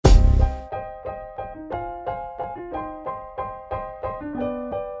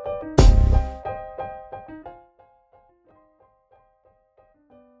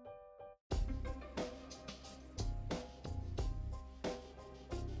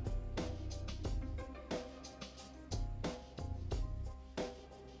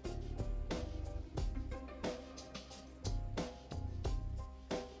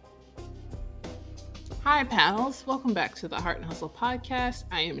Hi, pals. Welcome back to the Heart and Hustle podcast.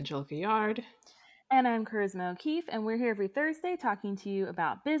 I am Angelica Yard. And I'm Charisma O'Keefe, and we're here every Thursday talking to you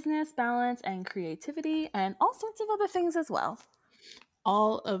about business, balance, and creativity, and all sorts of other things as well.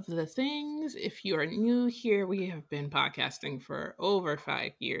 All of the things. If you are new here, we have been podcasting for over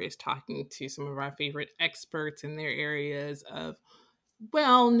 5 years, talking to some of our favorite experts in their areas of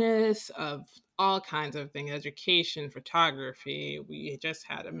wellness, of all kinds of things, education, photography. We just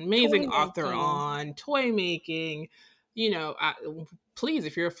had an amazing Toy author making. on, toy making. Please,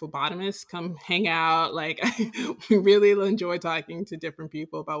 if you're a phlebotomist, come hang out. Like, we really enjoy talking to different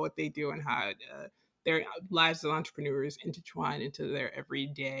people about what they do and how their lives as entrepreneurs intertwine into their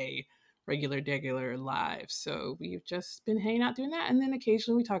everyday regular lives. So we've just been hanging out doing that, and then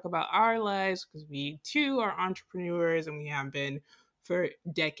occasionally we talk about our lives because we too are entrepreneurs, and we have been for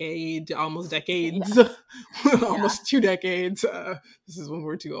almost decades, Yes. almost 2 decades. This is when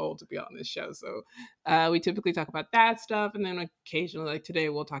we're too old to be on this show. So we typically talk about that stuff. And then occasionally, like today,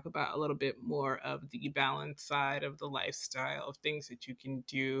 we'll talk about a little bit more of the balance side of the lifestyle, of things that you can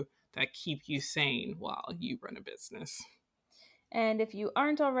do that keep you sane while you run a business. And if you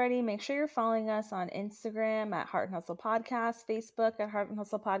aren't already, make sure you're following us on Instagram at Heart and Hustle Podcast, Facebook at Heart and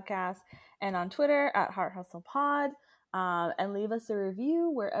Hustle Podcast, and on Twitter at Heart Hustle Pod. And leave us a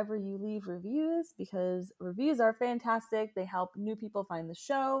review wherever you leave reviews, because reviews are fantastic. They help new people find the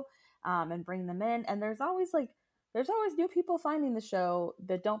show and bring them in. And there's always new people finding the show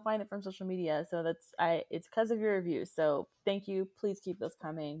that don't find it from social media. So it's because of your reviews. So thank you. Please keep those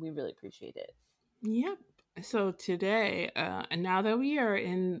coming. We really appreciate it. Yep. So today, and now that we are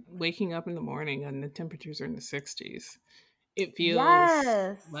in waking up in the morning and the temperatures are in the 60s, it feels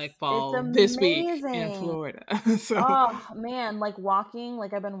Yes, like it's fall this week in amazing. Florida. So Oh man, like walking,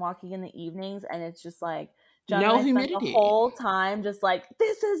 like I've been walking in the evenings and it's just like John and no I spent the humidity. whole time just like,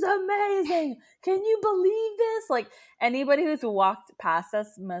 this is amazing. Can you believe this? Like anybody who's walked past us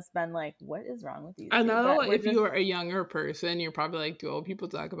must have been like, what is wrong with these I two? know But we're if just, you are a younger person, you're probably like, do old people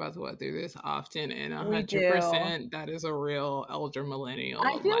talk about the weather this often? And we do. 100%, that is a real elder I millennial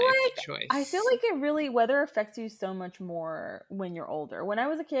feel life like I feel choice. like it really weather affects you so much more when you're older. When I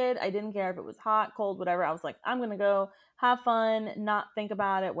was a kid, I didn't care if it was hot, cold, whatever. I was like, I'm gonna go have fun, not think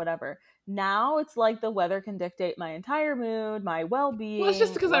about it, whatever. Now it's like the weather can dictate my entire mood, my well Well, it's just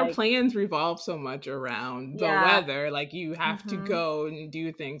being. because our Like, plans revolve so much around the yeah, weather. Like, you have to hmm go and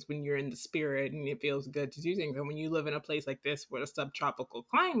do things when you're in the spirit and it feels good to do things. And when you live in a place like this with a subtropical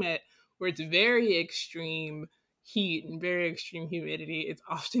climate where it's very extreme heat and very extreme humidity, it's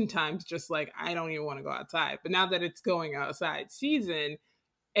oftentimes just like, I don't even want to go outside. But now that it's going outside season,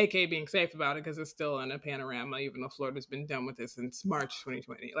 AK being safe about it because it's still in a panorama, even though Florida's been done with it since March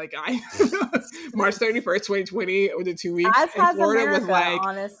 2020. Like, March 31st, 2020, or the 2 weeks, as and has Florida was America, like,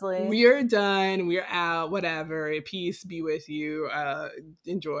 honestly. we're done, we're out, whatever, peace be with you,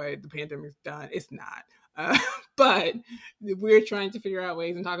 enjoy, the pandemic's done. It's not. But we're trying to figure out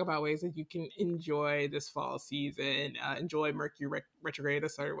ways and talk about ways that you can enjoy this fall season, enjoy Mercury retrograde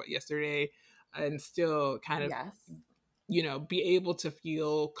that started yesterday, and still kind of Yes. be able to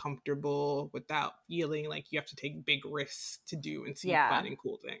feel comfortable without feeling like you have to take big risks to do and see fun Yeah. and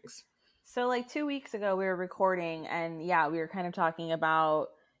cool things. So like 2 weeks ago we were recording and yeah, we were kind of talking about,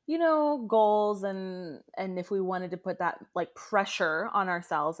 goals and if we wanted to put that like pressure on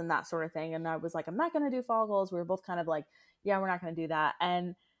ourselves and that sort of thing. And I was like, I'm not gonna do fall goals. We were both kind of like, yeah, we're not gonna do that.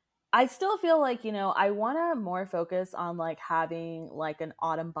 And I still feel like, I want to more focus on like having like an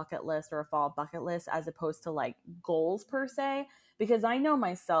autumn bucket list or a fall bucket list as opposed to like goals per se. Because I know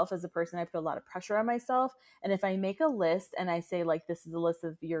myself as a person, I put a lot of pressure on myself. And if I make a list and I say, like, this is a list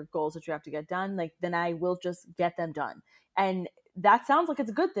of your goals that you have to get done, like, then I will just get them done. And that sounds like it's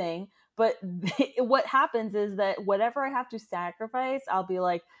a good thing. But what happens is that whatever I have to sacrifice, I'll be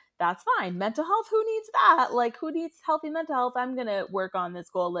like, that's fine. Mental health, who needs that? Like, who needs healthy mental health? I'm going to work on this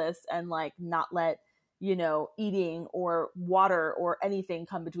goal list and like not let, eating or water or anything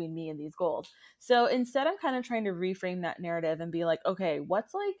come between me and these goals. So instead, I'm kind of trying to reframe that narrative and be like, okay,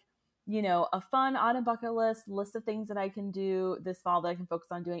 what's like, a fun autumn bucket list of things that I can do this fall that I can focus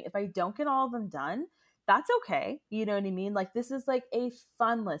on doing. If I don't get all of them done, that's okay. You know what I mean? Like, this is like a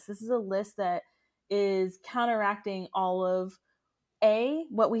fun list. This is a list that is counteracting all of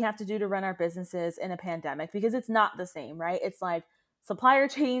what we have to do to run our businesses in a pandemic, because it's not the same, right? It's like supplier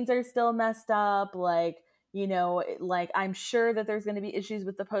chains are still messed up, like, like I'm sure that there's going to be issues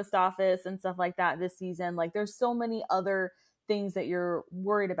with the post office and stuff like that this season. Like, there's so many other things that you're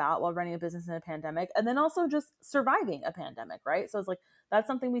worried about while running a business in a pandemic, and then also just surviving a pandemic, right? So it's like that's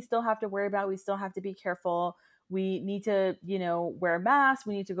something we still have to worry about. We still have to be careful. we need to, wear masks.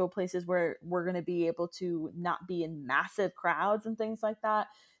 We need to go places where we're going to be able to not be in massive crowds and things like that.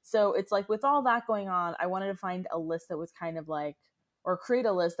 So it's like with all that going on, I wanted to find a list that was kind of like, or create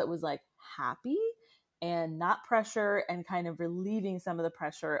a list that was like happy and not pressure, and kind of relieving some of the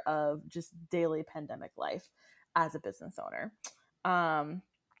pressure of just daily pandemic life as a business owner. Um,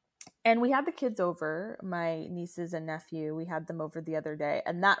 and we had the kids over, my nieces and nephew. We had them over the other day,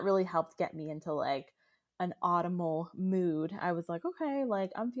 and that really helped get me into like an autumnal mood. I was like, okay,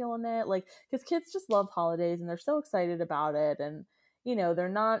 like I'm feeling it. Like, because kids just love holidays and they're so excited about it. And, they're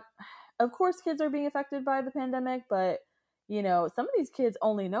not, of course, kids are being affected by the pandemic, but, some of these kids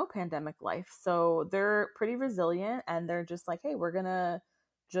only know pandemic life. So they're pretty resilient, and they're just like, hey, we're going to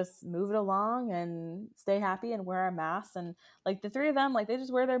just move it along and stay happy and wear our masks. And like the three of them, like they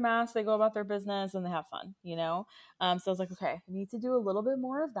just wear their masks, they go about their business, and they have fun. So I was like, okay, I need to do a little bit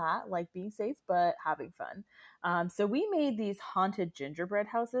more of that, like being safe but having fun. So we made these haunted gingerbread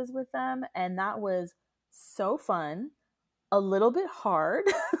houses with them, and that was so fun. A little bit hard.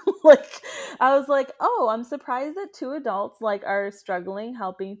 Like, I was like, oh, I'm surprised that two adults like are struggling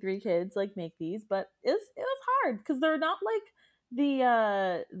helping three kids like make these, but it was hard because they're not like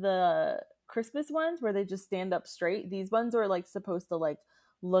the Christmas ones where they just stand up straight. These ones are like supposed to like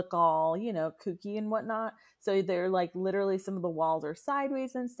look all, kooky and whatnot. So they're like literally some of the walls are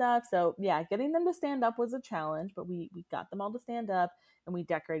sideways and stuff. So yeah, getting them to stand up was a challenge, but we got them all to stand up and we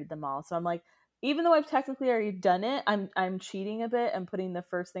decorated them all. So I'm like, even though I've technically already done it, I'm cheating a bit and putting the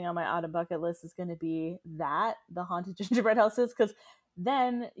first thing on my autumn bucket list is going to be the haunted gingerbread houses, because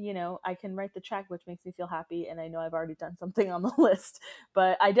then I can write the check, which makes me feel happy, and I know I've already done something on the list.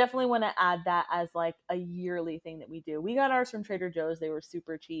 But I definitely want to add that as like a yearly thing that we do. We got ours from Trader Joe's; they were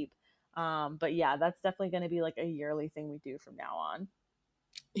super cheap. But yeah, that's definitely going to be like a yearly thing we do from now on.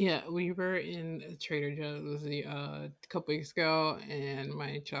 Yeah, we were in Trader Joe's a couple weeks ago, and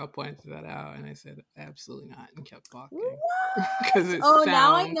my child pointed that out, and I said, "Absolutely not," and kept walking because What? it Oh,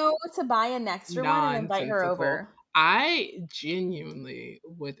 now I sounds know to buy an extra one and invite her nonsensical. over. I genuinely,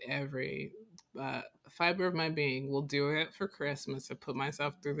 with every fiber of my being, will do it for Christmas to put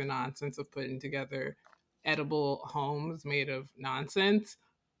myself through the nonsense of putting together edible homes made of nonsense.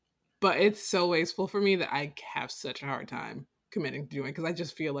 But it's so wasteful for me that I have such a hard time committing to doing because I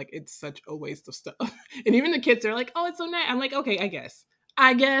just feel like it's such a waste of stuff. And even the kids are like, "Oh, it's so nice." I'm like, "Okay, I guess."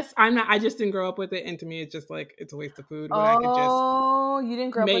 I guess I'm not. I just didn't grow up with it, and to me, it's just like it's a waste of food when I could just Oh, you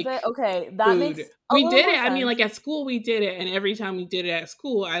didn't grow up with it? make Okay, that food. makes a We little did more it. I mean, sense. like at school, we did it, and every time we did it at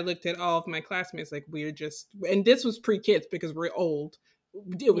school, I looked at all of my classmates like we're just. And this was pre kids because we're old.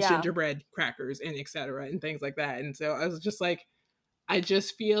 It was Yeah. gingerbread crackers and etc. and things like that, and so I was just like, I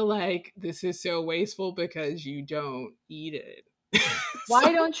just feel like this is so wasteful because you don't eat it. So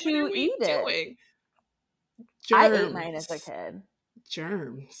Why don't what you are we eat it? doing? I ate mine as a Germs. kid.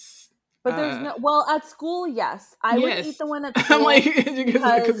 Germs. But there's no, well, at school, yes. I would eat Yes. the one at I'm like, school because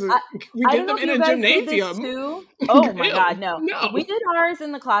because we I did don't know them if in you a guys did this gymnasium. too. Oh my God, Ew. no. We No. did ours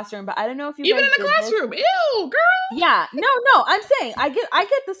in the classroom, but I don't know if you Even guys in the did this. classroom. Ew, girl. Yeah, no. I'm saying I get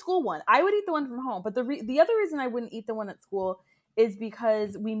the school one. I would eat the one from home, but the other reason I wouldn't eat the one at school is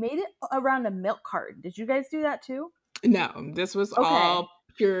because we made it around a milk carton. Did you guys do that too? No, this was Okay. all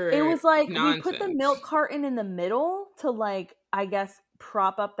It pure was like we put the nonsense. milk carton in the middle to like, I guess,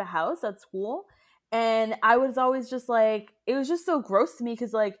 prop up the house at school. And I was always just like, it was just so gross to me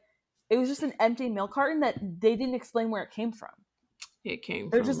because like it was just an empty milk carton that they didn't explain where it came from. It came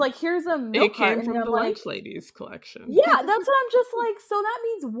They're just from like, here's a it milk came carton. And from I'm the like, lunch ladies collection. yeah, that's what I'm just like. So that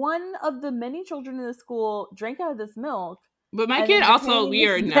means one of the many children in the school drank out of this milk, But my and then kid they're also, handing we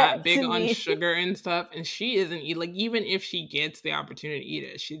are this back not big to on me. sugar and stuff, and she isn't eat like even if she gets the opportunity to eat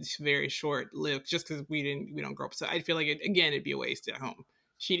it, she's very short lived just because we don't grow up. So I feel like again it'd be a waste at home.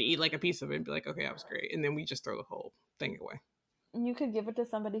 She'd eat like a piece of it and be like, okay, that was great, and then we just throw the whole thing away. You could give it to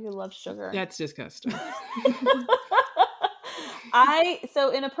somebody who loves sugar. That's disgusting. So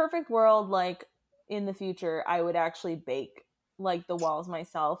in a perfect world, like in the future, I would actually bake like the walls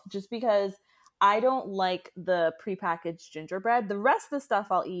myself, just because I don't like the prepackaged gingerbread. The rest of the stuff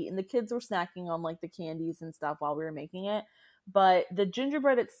I'll eat, and the kids were snacking on like the candies and stuff while we were making it. But the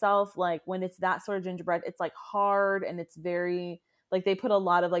gingerbread itself, like when it's that sort of gingerbread, it's like hard and it's very like they put a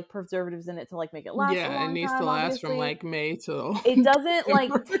lot of like preservatives in it to like make it last a Yeah, it long needs to time, last from obviously. like May till It doesn't like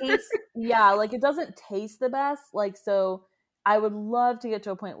December. taste, yeah, like it doesn't taste the best. Like, so I would love to get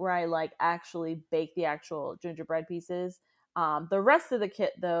to a point where I like actually bake the actual gingerbread pieces. The rest of the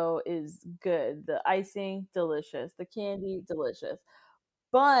kit though is good. The icing delicious, the candy delicious.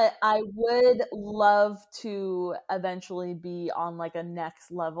 But I would love to eventually be on like a next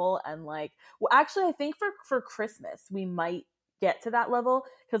level and like, well, actually, I think for Christmas we might get to that level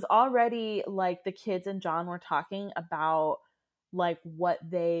because already like the kids and John were talking about like what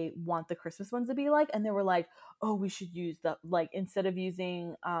they want the Christmas ones to be like, and they were like, oh, we should use the like instead of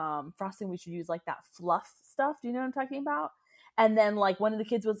using frosting, we should use like that fluff stuff. Do you know what I'm talking about? And then like one of the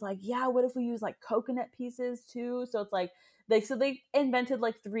kids was like, yeah, what if we use like coconut pieces too? So it's like they invented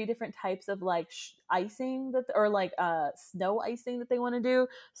like three different types of like icing that or like snow icing that they want to do.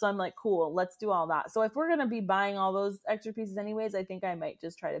 So I'm like, cool, let's do all that. So if we're gonna be buying all those extra pieces anyways, I think I might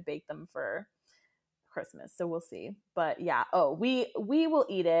just try to bake them for Christmas. So we'll see. But yeah, oh, we will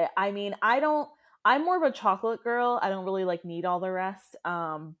eat it. I mean, I'm more of a chocolate girl. I don't really like need all the rest.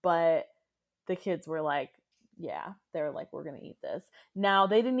 But the kids were like, yeah, they're like, we're gonna eat this. Now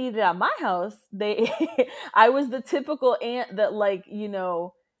they didn't eat it at my house. They I was the typical aunt that like,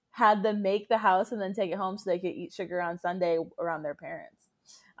 had them make the house and then take it home so they could eat sugar on Sunday around their parents.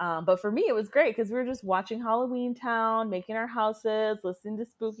 But for me, it was great because we were just watching Halloween Town, making our houses, listening to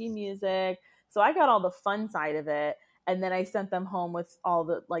spooky music. So I got all the fun side of it. And then I sent them home with all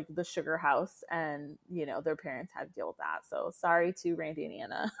the like the sugar house, and their parents had to deal with that. So sorry to Randy and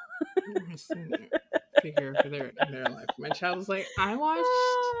Anna. Figure for their life. My child was like, I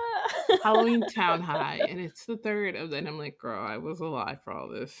watched Halloween Town High, and it's the third of them. I'm like, girl, I was alive for all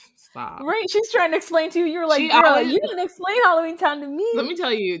this. Stop. Right? She's trying to explain to you. You're like, She girl, always, you didn't explain Halloween Town to me. let me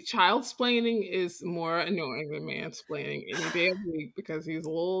tell you, child splaining is more annoying than mansplaining any day of the week because these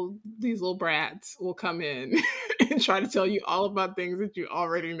little brats will come in and try to tell you all about things that you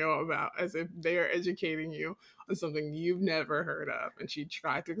already know about as if they are educating you on something you've never heard of. And she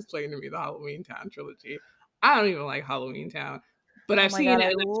tried to explain to me the Halloween Town trilogy. I don't even like Halloween Town, but Oh I've my seen god, it I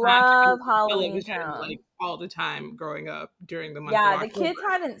enough times on love Halloween television Town. like all the time growing up during the month of Yeah, the October. kids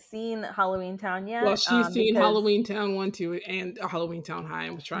hadn't seen Halloween Town Well, yet she's seen because Halloween Town 1, 2, and Halloween Town High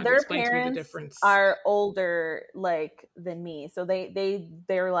and was trying to their explain to me the parents difference. are older like than me, so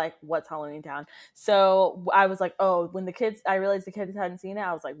they're like, what's Halloween Town? So I was like, oh, when I realized the kids hadn't seen it,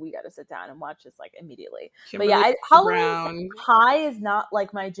 I was like, we got to sit down and watch this like immediately. But Kimberly yeah, Halloween Brown. High is not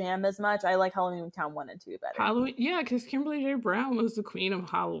like my jam as much. I like Halloween Town 1 and 2 better. Halloween, yeah, because Kimberly J. Brown was the queen of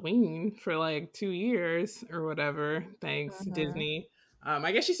Halloween for like 2 years or whatever. Thanks, Mm-hmm. Disney.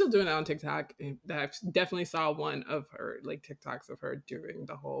 I guess she's still doing that on TikTok. I definitely saw one of her like TikToks of her during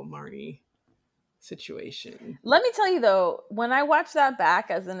the whole Marnie situation. Let me tell you though, when I watch that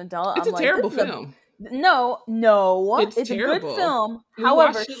back as an adult, It's I'm a like, this terrible is a film. no, It's it's a good terrible. film. We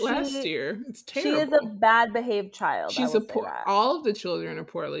However, watched it last year. It's she is a terrible. bad behaved child. I She's will a say poor. that. All of the children are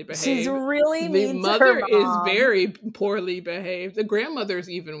poorly She's behaved. really The mean to her mother is mom. very poorly behaved. The grandmother is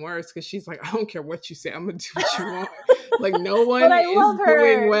even worse because she's like, I don't care what you say, I'm gonna do what you want. Like no But one I is love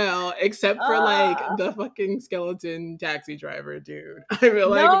doing her. well except for like Uh, the fucking skeleton taxi driver dude. I feel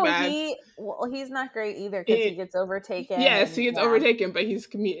like no, that's he's not great either because he it. gets overtaken Yes, and he gets yeah. overtaken, but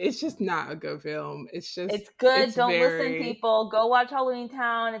it's just not a good film. It's just It's good. it's Don't listen, very people. Go watch Halloween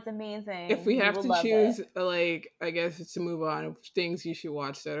Town. It's if amazing. we You have will to love it. choose, like, I guess it's to move on of things you should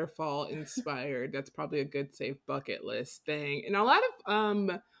watch that are fall inspired, that's probably a good safe bucket list thing. And a lot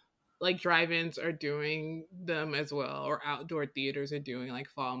of like drive-ins are doing them as well, or outdoor theaters are doing like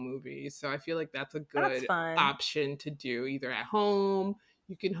fall movies. So I feel like that's a That's good fun. option to do either at home.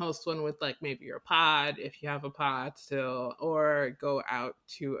 You can host one with like maybe your pod if you have a pod still, or go out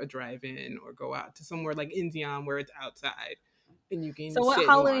to a drive-in or go out to somewhere like Indian where it's outside and you can So, what sit and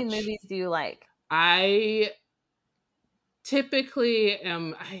Halloween watch. movies do you like? I typically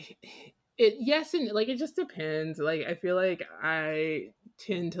am I it yes and like it just depends. Like I feel like I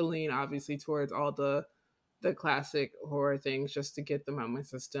tend to lean obviously towards all the classic horror things just to get them out of my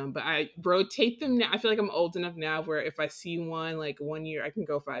system. But I rotate them now. I feel like I'm old enough now where if I see one like 1 year, I can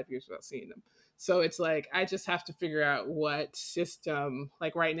go 5 years without seeing them. So it's like I just have to figure out what system.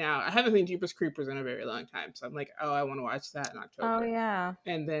 Like right now, I haven't seen Jeepers Creepers in a very long time, so I'm like, oh, I want to watch that in Oh October. yeah.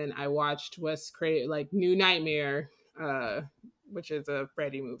 And then I watched like New Nightmare, which is a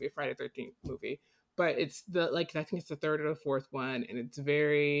Friday 13th movie. But it's the like I think it's the third or the fourth one, and it's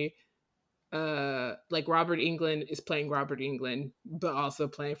very like Robert England is playing Robert England, but also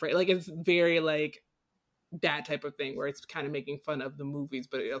playing Freddy. Like it's very like that type of thing where it's kind of making fun of the movies,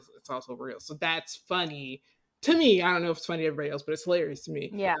 but it's also real. So that's funny to me. I don't know if it's funny to everybody else, but it's hilarious to me.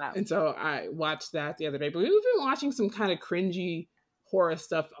 Yeah. And so I watched that the other day. But we've been watching some kind of cringy horror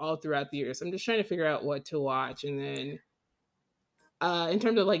stuff all throughout the year. So I'm just trying to figure out what to watch, and then In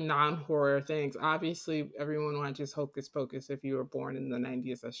terms of like non-horror things, obviously everyone watches Hocus Pocus. If you were born in the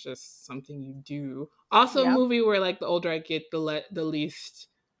 90s, that's just something you do. Also a Yep. movie where like the older I get, the least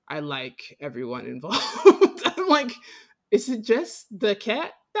I like everyone involved. I'm like, is it just the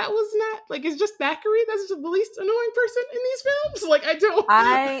cat that was not like, it's just Thackeray that's just the least annoying person in these films? Like, I don't.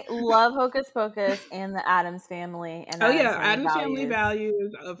 I love Hocus Pocus and the Addams Family and Oh Addams yeah, Family Adam's Family Values.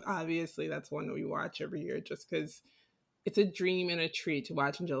 Values of obviously that's one that we watch every year just because it's a dream and a treat to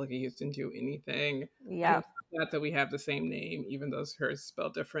watch Angelica Houston do anything. And I'm Yep. so glad that we have the same name, even though hers is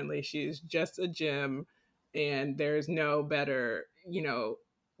spelled differently. She's just a gem, and there's no better,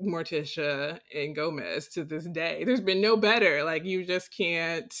 Morticia and Gomez to this day. There's been no better. Like, you just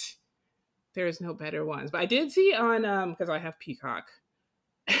can't. There's no better ones. But I did see on because I have Peacock.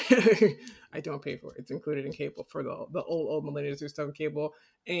 I don't pay for it. It's included in cable for the old millennials who still have cable,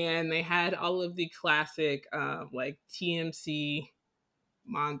 and they had all of the classic like TMC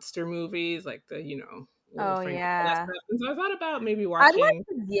monster movies, like the little Oh Frank and all that yeah. stuff. And so I thought about maybe I'd watching like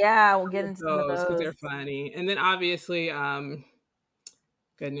to, yeah, we'll some get of into some of those because those. they're funny. And then obviously,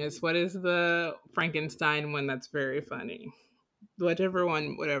 goodness, what is the Frankenstein one that's very funny? Whichever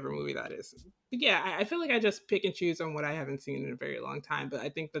one, whatever movie that is. But yeah, I feel like I just pick and choose on what I haven't seen in a very long time. But I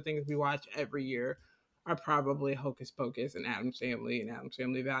think the things we watch every year are probably Hocus Pocus and Adam's Family and Adam's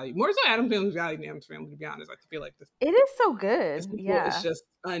Family Value. More so Adam's Family Value than Adam's Family, to be honest. I feel like It is so the good. sequel is Yeah. just,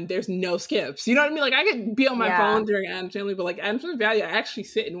 there's no skips. You know what I mean? Like, I could be on my Yeah. phone during Adam's Family, but like Adam's Family Value, I actually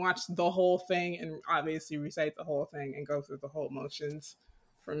sit and watch the whole thing and obviously recite the whole thing and go through the whole motions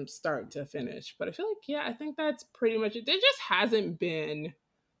from start to finish. But I feel like, yeah, I think that's pretty much it. There just hasn't been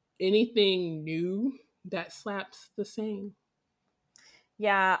anything new that slaps the same.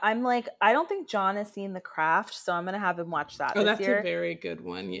 Yeah, I'm like, I don't think John has seen The Craft, so I'm gonna have him watch that Oh, this that's a year. very good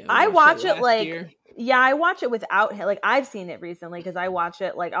one. Yeah, we I watched that watch it last like, year. yeah, I watch it without him. Like, I've seen it recently because I watch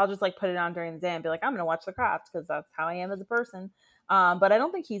it like I'll just like put it on during the day and be like, I'm gonna watch The Craft because that's how I am as a person. But I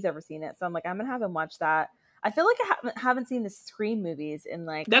don't think he's ever seen it, so I'm like, I'm gonna have him watch that. I feel like I haven't seen the Scream movies in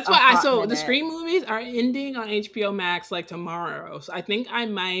like That's a why hot so the minute. Scream movies are ending on HBO Max like tomorrow. So I think I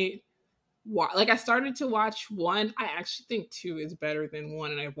might like, I started to watch one. I actually think two is better than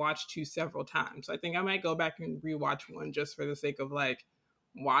one, and I've watched two several times. So I think I might go back and rewatch one just for the sake of like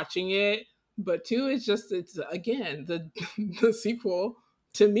watching it. But two is just, it's again the the sequel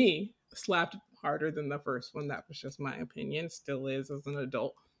to me slapped harder than the first one. That was just my opinion. Still is as an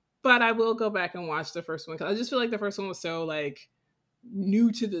adult. But I will go back and watch the first one because I just feel like the first one was so like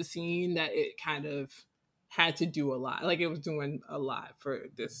new to the scene that it kind of had to do a lot. Like, it was doing a lot for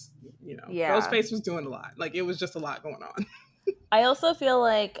this, Yeah. Ghostface was doing a lot. Like, it was just a lot going on. I also feel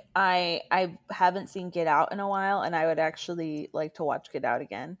like I haven't seen Get Out in a while, and I would actually like to watch Get Out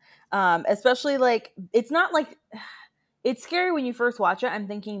again. Especially like it's not like it's scary when you first watch it. I'm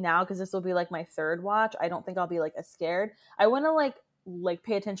thinking now because this will be like my third watch. I don't think I'll be like as scared. I want to like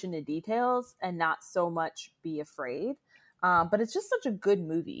pay attention to details and not so much be afraid. But it's just such a good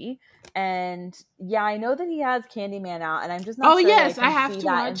movie, and yeah, I know that he has Candyman out, and I'm just not Oh sure that I yes, I can have see to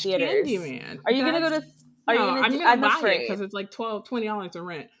that in watch theaters. Candyman. Are you gonna go That's to? Are you No, gonna I'm do? gonna I'm buy it afraid. because it's like $20 to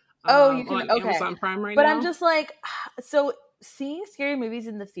rent Oh, you can. on Okay, Amazon Prime right but I'm now. just like, so seeing scary movies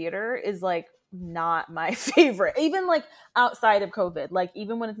in the theater is like not my favorite. Even like outside of COVID, like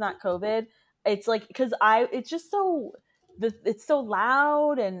even when it's not COVID, it's like because it's just so it's so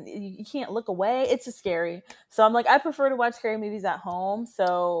loud and you can't look away. It's just scary. So I'm like, I prefer to watch scary movies at home.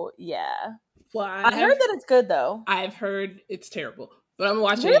 So yeah, Well, I heard that it's good though. I've heard it's terrible, but I'm gonna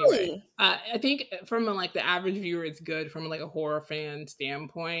watch it anyway. Really? I think from like the average viewer, it's good. From like a horror fan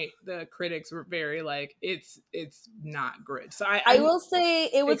standpoint, the critics were very like it's not good. So I I'm will say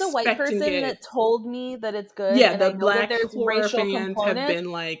it was a white expecting person it. that told me that it's good, Yeah, and I the know that black there's horror racial fans have components.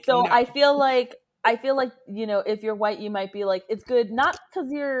 been like, So no. I feel like if you're white, you might be like it's good, not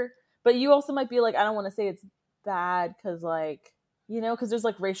because you're, but you also might be like I don't want to say it's bad because like because there's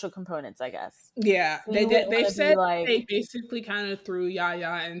like racial components, I guess. Yeah, So they you did. wouldn't They've want to be said like they basically kind of threw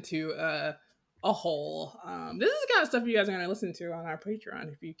Yaya into a hole. This is the kind of stuff you guys are going to listen to on our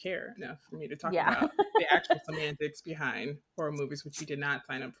Patreon if you care enough for me to talk yeah. about the actual semantics behind horror movies, which you did not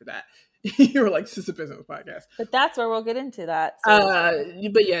sign up for that. You were like, this is a business podcast. But that's where we'll get into that sort of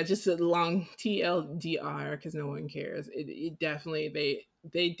thing. But yeah, just a long TLDR because no one cares. It definitely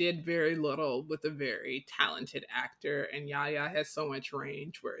they did very little with a very talented actor, and Yaya has so much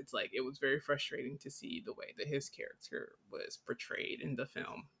range where it's like it was very frustrating to see the way that his character was portrayed in the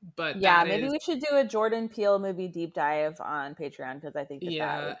film. But Yeah, that maybe is we should do a Jordan Peele movie deep dive on Patreon because I think that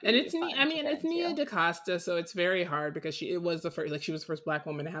Yeah, would and be fun I to mean, get it's Nia into. DaCosta, so it's very hard because she was the first, like she was the first black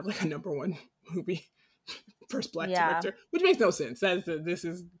woman to have like a number one movie first Black Yeah. director, which makes no sense. This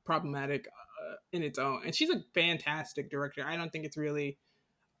is problematic in its own. And she's a fantastic director. I don't think it's really.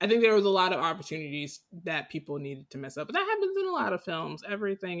 I think there was a lot of opportunities that people needed to mess up, but that happens in a lot of films.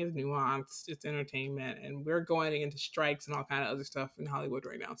 Everything is nuanced. It's entertainment, and we're going into strikes and all kind of other stuff in Hollywood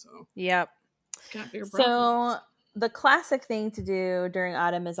right now. So, Yep. got bigger So problems. the classic thing to do during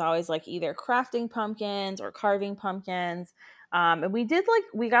autumn is always like either crafting pumpkins or carving pumpkins. And we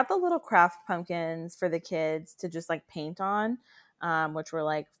got the little craft pumpkins for the kids to just like paint on, which were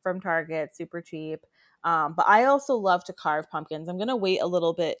like from Target, super cheap. But I also love to carve pumpkins. I'm gonna wait a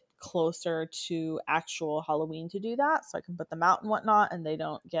little bit closer to actual Halloween to do that, so I can put them out and whatnot, and they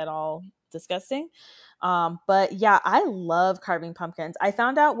don't get all disgusting. But yeah, I love carving pumpkins. I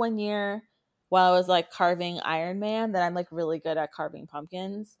found out one year while I was like carving Iron Man that I'm like really good at carving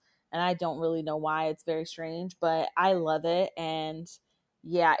pumpkins. And I don't really know why. It's very strange, but I love it. And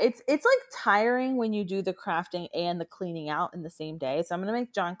yeah, it's like tiring when you do the crafting and the cleaning out in the same day. So I'm gonna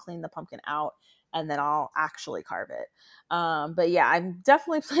make John clean the pumpkin out and then I'll actually carve it. But yeah, I'm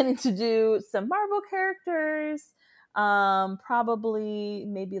definitely planning to do some Marvel characters. Probably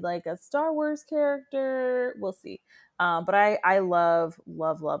maybe like a Star Wars character. We'll see. But I love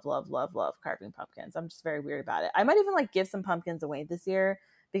carving pumpkins. I'm just very weird about it. I might even like give some pumpkins away this year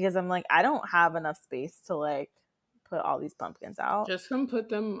because I'm like I don't have enough space to like put all these pumpkins out. Just come put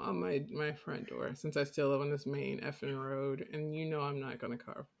them on my front door since I still live on this main effing road, and you know I'm not gonna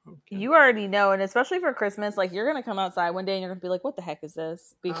carve a pumpkin. You already know, and especially for Christmas, like you're gonna come outside one day and you're gonna be like, "What the heck is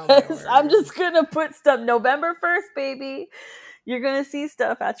this?" Oh my Because I'm word! just gonna put stuff November 1st, baby. You're gonna see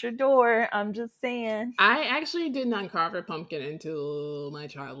stuff at your door. I'm just saying. I actually did not carve a pumpkin until my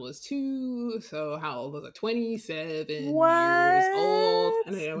child was 2. So how old was I? 27 years old. What?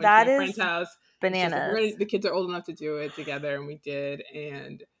 And I went to That my friend's is house, and she was like, bananas. the kids are old enough to do it together," and we did.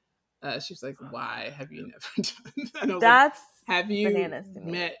 And she was like, "Why have you never done?" And I was like, That's "Have you bananas to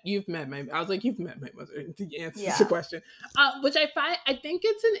me. met? You've met my." I was like, "You've met my mother." The answer to the Yeah. question, which I think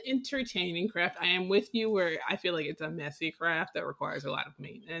it's an entertaining craft. I am with you where I feel like it's a messy craft that requires a lot of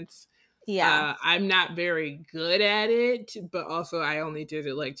maintenance. Yeah. I'm not very good at it, but also I only did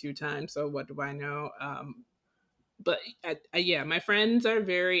it like 2 times, so what do I know? But yeah, my friends are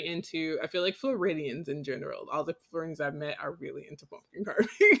very into. I feel like Floridians in general. All the Floridians I've met are really into pumpkin carving,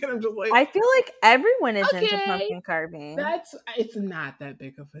 and I'm just like, I feel like everyone is into okay, pumpkin carving. it's not that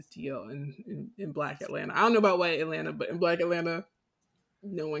big of a deal in Black Atlanta. I don't know about White Atlanta, but in Black Atlanta,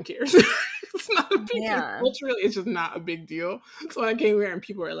 no one cares. It's not a big deal. Man. Culturally, it's just not a big deal. So when I came here and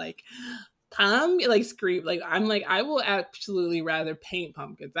people were like, like scream, like I'm like, I will absolutely rather paint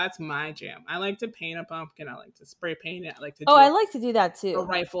pumpkins. That's my jam. I like to paint a pumpkin. I like to spray paint it. I like to Oh, do I like to do that a too.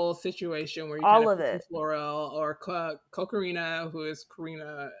 rifle situation where you kind All of of put some it. floral or Kokarina, who is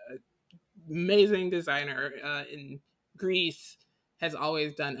Karina, amazing designer in Greece, has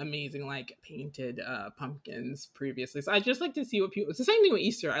always done amazing like painted pumpkins previously. So I just like to see what people. It's the same thing with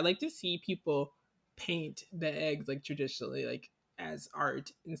Easter. I like to see people paint the eggs like traditionally, like as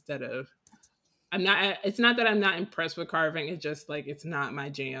art instead of. I'm not. It's not that I'm not impressed with carving. It's just like it's not my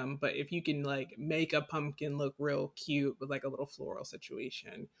jam. But if you can like make a pumpkin look real cute with like a little floral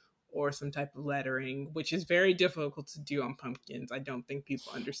situation or some type of lettering, which is very difficult to do on pumpkins, I don't think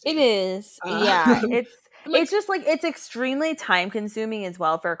people It understand. is. Yeah. I'm like, It's just like it's extremely time consuming as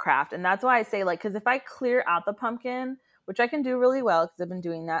well for a craft. And that's why I say like cuz if I clear out the pumpkin, which I can do really well cuz I've been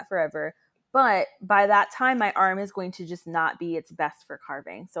doing that forever, but by that time my arm is going to just not be its best for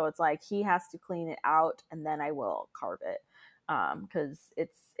carving. So it's like he has to clean it out and then I will carve it. Cuz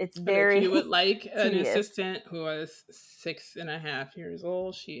it's but if you very would like an tedious. assistant who is 6.5 years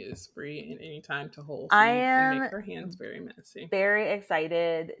old, she is free at any time to hold, so I you can make am her hands very messy. very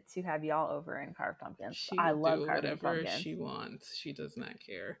excited to have y'all over and carve pumpkins. She I will love do carving whatever pumpkins. she wants. She does not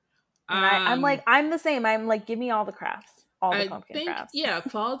care. And I'm Um, like, I'm the same. I'm like, give me all the crafts, all the I pumpkin think, crafts. yeah,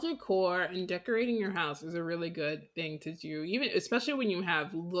 fall decor and decorating your house is a really good thing to do, even especially when you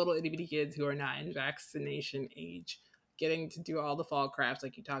have little itty bitty kids who are not in vaccination age. Getting to do all the fall crafts,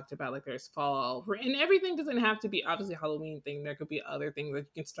 like you talked about, like there's fall, and everything doesn't have to be obviously a Halloween thing. There could be other things that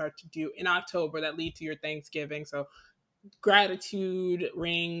you can start to do in October that lead to your Thanksgiving. So gratitude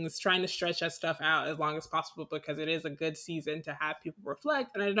rings, trying to stretch that stuff out as long as possible because it is a good season to have people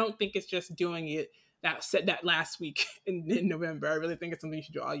reflect. And I don't think it's just doing it that last week in November. I really think it's something you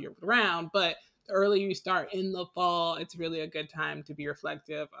should do all year round. But the earlier you start in the fall, it's really a good time to be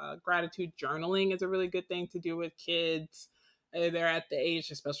reflective. Gratitude journaling is a really good thing to do with kids. They're at the age,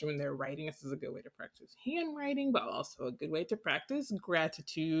 especially when they're writing. This is a good way to practice handwriting, but also a good way to practice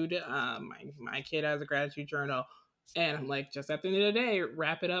gratitude. My kid has a gratitude journal. And I'm like, just at the end of the day,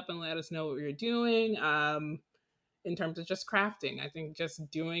 wrap it up and let us know what you're doing. In terms of just crafting, I think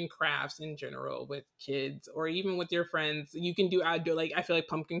just doing crafts in general with kids or even with your friends, you can do outdoor. Like, I feel like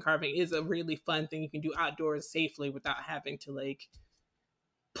pumpkin carving is a really fun thing you can do outdoors safely without having to like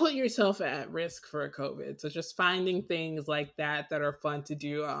put yourself at risk for a COVID. So just finding things like that that are fun to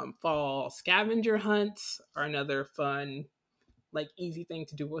do. Fall scavenger hunts are another fun, like easy thing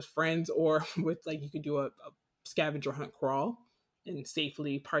to do with friends or with like you could do a scavenger hunt crawl and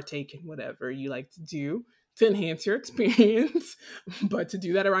safely partake in whatever you like to do to enhance your experience. But to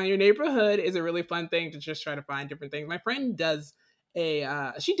do that around your neighborhood is a really fun thing to just try to find different things. My friend does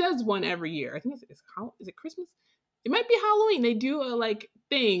she does one every year. I think is it Christmas? It might be Halloween. They do a like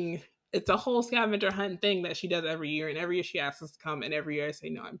thing. It's a whole scavenger hunt thing that she does every year, and every year she asks us to come, and every year I say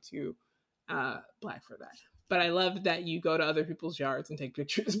no, I'm too black for that. But I love that you go to other people's yards and take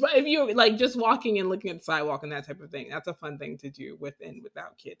pictures. But if you like just walking and looking at the sidewalk and that type of thing, that's a fun thing to do with and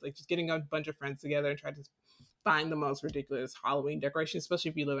without kids. Like just getting a bunch of friends together and try to find the most ridiculous Halloween decorations,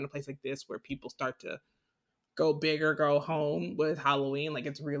 especially if you live in a place like this where people start to go big or go home with Halloween. Like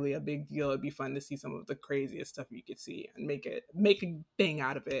it's really a big deal. It'd be fun to see some of the craziest stuff you could see and make a thing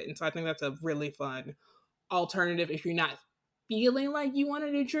out of it. And so I think that's a really fun alternative if you're not feeling like you want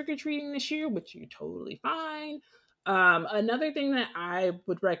to do trick or treating this year, which you're totally fine. Another thing that I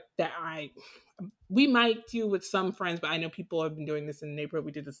would we might do with some friends, but I know people have been doing this in the neighborhood.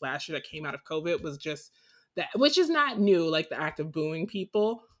 We did this last year that came out of COVID was just that, which is not new, like the act of booing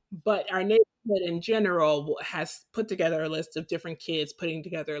people, but our neighborhood in general has put together a list of different kids, putting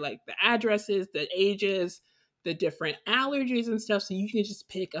together like the addresses, the ages, the different allergies and stuff. So you can just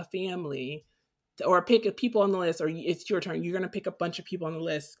pick a family or pick a people on the list, or it's your turn. You're going to pick a bunch of people on the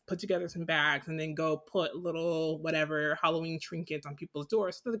list, put together some bags, and then go put little whatever Halloween trinkets on people's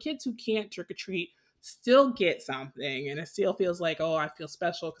doors. So the kids who can't trick or treat still get something, and it still feels like, oh, I feel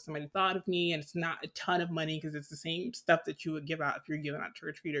special because somebody thought of me, and it's not a ton of money because it's the same stuff that you would give out if you're giving out trick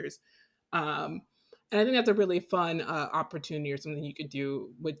or treaters. Um, and I think that's a really fun opportunity or something you could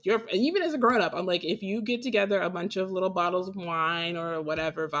do with your, even as a grown up. I'm like, if you get together a bunch of little bottles of wine or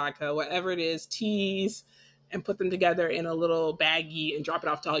whatever, vodka, whatever it is, teas, and put them together in a little baggie and drop it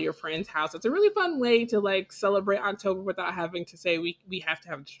off to all your friends' house. It's a really fun way to like celebrate October without having to say we have to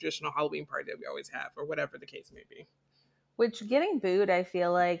have a traditional Halloween party that we always have or whatever the case may be. Which getting booed, I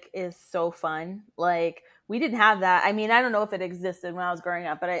feel like, is so fun. Like, we didn't have that. I mean, I don't know if it existed when I was growing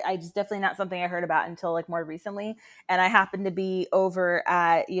up, but I just definitely not something I heard about until like more recently. And I happened to be over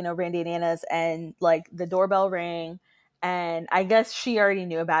at, Randy and Anna's, and like the doorbell rang. And I guess she already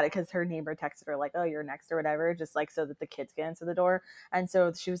knew about it because her neighbor texted her, like, oh, you're next or whatever, just like so that the kids get into the door. And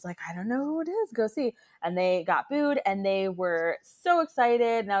so she was like, I don't know who it is. Go see. And they got booed and they were so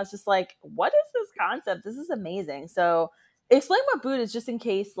excited. And I was just like, what is this concept? This is amazing. So, explain what boot is, just in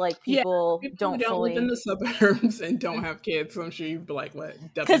case like Yeah, people people who don't don't live in fully. the suburbs and don't have kids, so I'm sure you'd be like, what?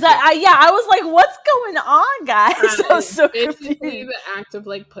 Because I was like, what's going on, guys? I was so Basically confused. the act of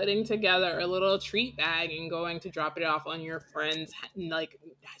like putting together a little treat bag and going to drop it off on your friend's like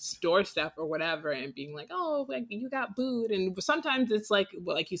doorstep or whatever, and being like, oh, like you got booed. And sometimes it's like,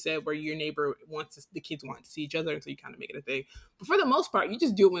 well, like you said, where your neighbor the kids want to see each other, and so you kind of make it a thing. But for the most part, you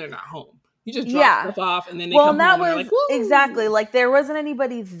just do it when they're not home. You just drop Yeah. stuff off, and then they Well, come and that home and they're was like, woo! exactly like there wasn't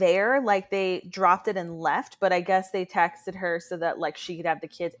anybody there. Like they dropped it and left, but I guess they texted her so that like she could have the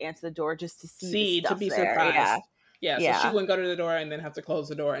kids answer the door just to see the See, to stuff be there. surprised. Yeah. Yeah, so she Yeah. wouldn't go to the door and then have to close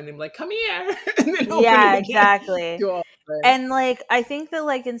the door and then be like, come here, and then open it Yeah, again. exactly. Do all that. And like I think that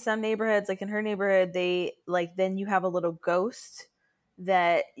like in some neighborhoods, like in her neighborhood, they like then you have a little ghost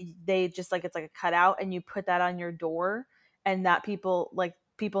that they just like it's like a cutout, and you put that on your door, and that people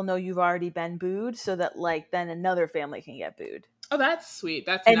know you've already been booed, so that like then another family can get booed. Oh, that's sweet.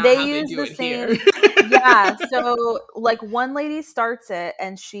 That's And not they how they use do the it here. same. Yeah, so like one lady starts it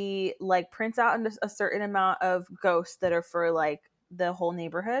and she like prints out a certain amount of ghosts that are for like the whole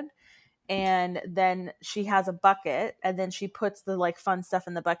neighborhood, and then she has a bucket, and then she puts the like fun stuff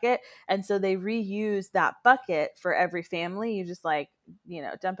in the bucket, and so they reuse that bucket for every family. You just like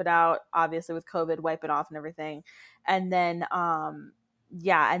dump it out, obviously with COVID, wipe it off and everything, and then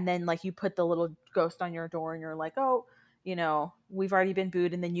yeah, and then like you put the little ghost on your door and you're like, oh, we've already been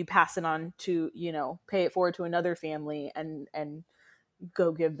booed, and then you pass it on to pay it forward to another family, and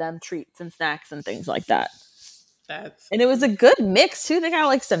go give them treats and snacks and things like that. That's And it was a good mix too. They got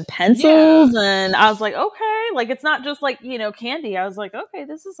like some yeah. pencils, and I was like, okay, like it's not just like candy. I was like, okay,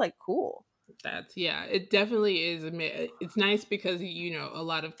 this is like cool. That's yeah, it definitely is. It's nice because a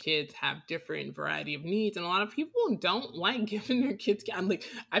lot of kids have different variety of needs, and a lot of people don't like giving their kids. I'm like,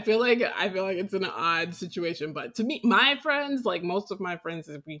 I feel like it's an odd situation, but to me, my friends, like most of my friends,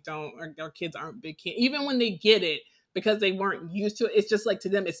 if we don't, our kids aren't big kids, even when they get it. Because they weren't used to it, it's just like to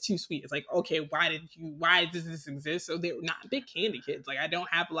them, it's too sweet. It's like, okay, why does this exist? So they're not big candy kids. Like I don't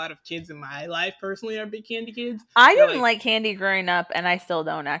have a lot of kids in my life personally are big candy kids. I They're didn't like, like candy growing up, and I still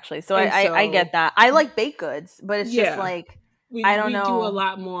don't actually. So and I so get that. I like baked goods, but it's just yeah, like I we don't we do a know.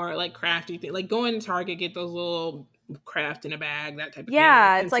 lot more like crafty things, like going to Target, get those little craft in a bag, that type of thing,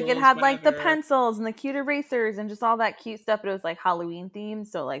 or Yeah, it's like it pencils, had like the whatever. pencils and the cute erasers and just all that cute stuff, but it was like Halloween themed,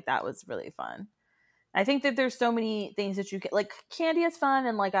 so like that was really fun. I think that there's so many things that you can like. Candy is fun,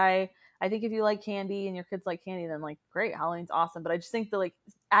 and like I think if you like candy and your kids like candy, then like great, Halloween's awesome. But I just think that like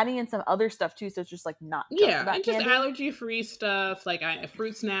adding in some other stuff too, so it's just like not just Yeah, about and just candy. allergy free stuff like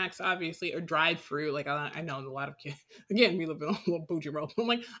fruit snacks, obviously, or dried fruit. Like I know a lot of kids. Again, we live in a little bougie world. I'm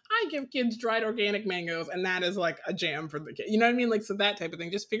like, I give kids dried organic mangoes, and that is like a jam for the kid. You know what I mean? Like so that type of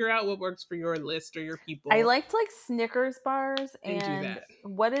thing. Just figure out what works for your list or your I people, liked like Snickers bars and do and that.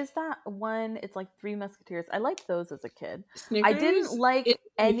 what is that one? It's like Three Musketeers. I liked those as a kid. I didn't Snickers in like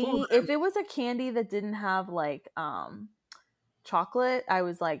any form. any if it was a candy that didn't have like chocolate, I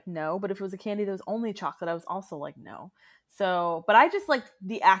was like no, but if it was a candy that was only chocolate, I was also like no. So, but I just liked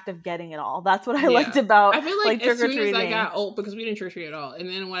the act of getting it all. That's what I liked Yeah. about I feel like like as trick or soon as I treating. got old, because we didn't trick or treat at all, and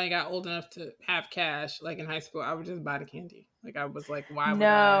then when I got old enough to have cash, like in high school, I would just buy the candy. Like I was like, why would I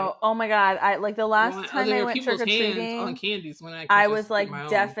No. Oh my god. I like the last want time I other went trick people's or hands on treating, candies when I can I was just get my like own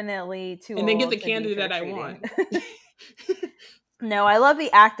definitely too and then get the old to be candy that trick or I treating. want? No, I love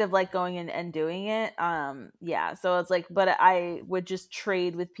the act of like going in and doing it. Yeah, so it's like, but I would just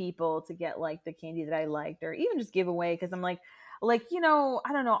trade with people to get like the candy that I liked, or even just give away because I'm like I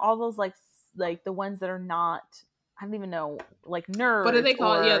don't know, all those like the ones that are not, I don't even know, like What do nerds they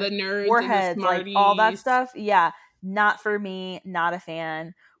call it? Yeah, or the nerds and the warheads, like all that smarties. stuff. Yeah, not for me, not a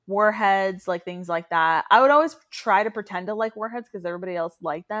fan. Warheads, like things like that. I would always try to pretend to like warheads because everybody else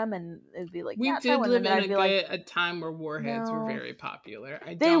liked them, and it'd be like, We yeah, try did one, and live then in I'd be like, a time where warheads were no. very popular.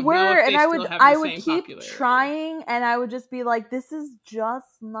 I They don't know were, if and they I still would have I the would same keep popularity. trying, and I would just be like, this is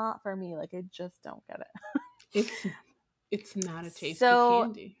just not for me. Like I just don't get it. It's it's not a tasty So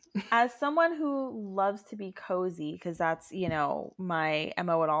candy. as someone who loves to be cozy, because that's my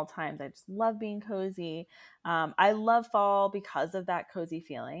mo at all times, I just love being cozy. I love fall because of that cozy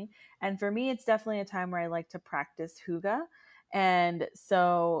feeling, and for me it's definitely a time where I like to practice hygge. And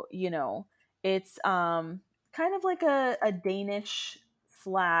so it's kind of like a Danish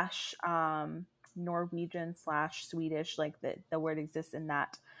slash Norwegian slash Swedish, like the word exists in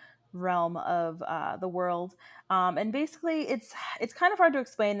that realm of the world. And basically it's kind of hard to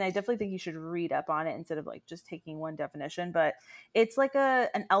explain, and I definitely think you should read up on it instead of like just taking one definition. But it's like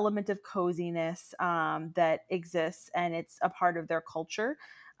an element of coziness that exists, and it's a part of their culture.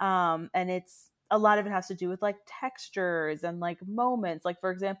 And it's a lot of it has to do with like textures and like moments. Like for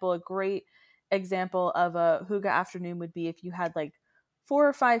example, a great example of a hygge afternoon would be if you had like 4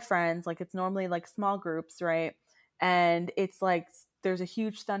 or 5 friends, like it's normally like small groups, right? And it's like there's a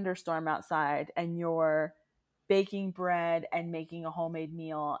huge thunderstorm outside, and you're baking bread and making a homemade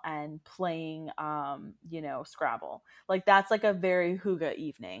meal and playing Scrabble. Like that's like a very hygge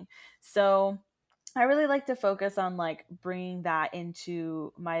evening. So I really like to focus on like bringing that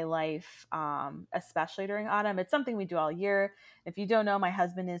into my life, especially during autumn. It's something we do all year. If you don't know, my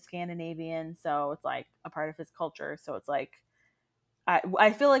husband is Scandinavian, so it's like a part of his culture. So it's like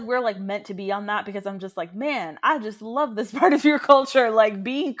I feel like we're like meant to be on that, because I'm just like, man, I just love this part of your culture. Like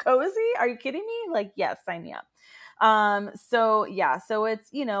being cozy. Are you kidding me? Like, yes, sign me up. So yeah, so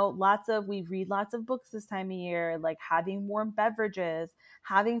it's, we read lots of books this time of year, like having warm beverages,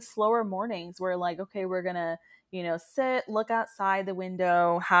 having slower mornings where like, okay, we're gonna, sit, look outside the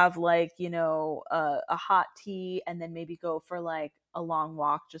window, have like, a hot tea, and then maybe go for like a long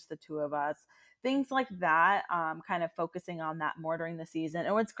walk, just the two of us, things like that. Kind of focusing on that more during the season.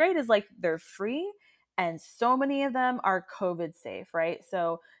 And what's great is like they're free, and so many of them are COVID safe, right?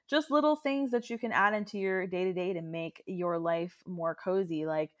 So just little things that you can add into your day to day to make your life more cozy,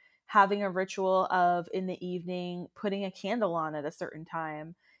 like having a ritual of in the evening putting a candle on at a certain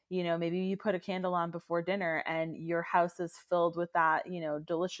time. Maybe you put a candle on before dinner and your house is filled with that,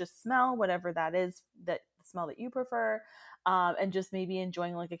 delicious smell, whatever that is, that smell that you prefer. And just maybe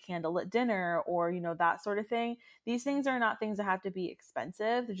enjoying like a candlelit dinner, or that sort of thing. These things are not things that have to be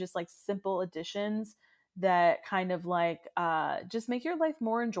expensive. They're just like simple additions that kind of like just make your life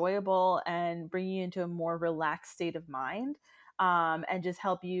more enjoyable and bring you into a more relaxed state of mind. and just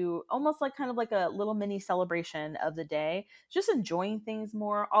help you almost like kind of like a little mini celebration of the day, just enjoying things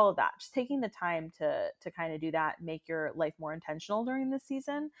more, all of that, just taking the time to kind of do that, make your life more intentional during this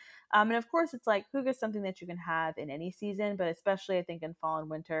season. And of course, it's like hygge is something that you can have in any season, but especially I think in fall and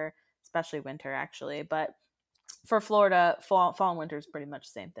winter, especially winter actually. But for Florida, fall and winter is pretty much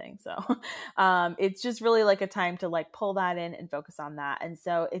the same thing. So it's just really like a time to like pull that in and focus on that. And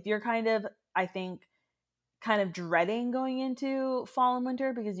so if you're kind of, I think, kind of dreading going into fall and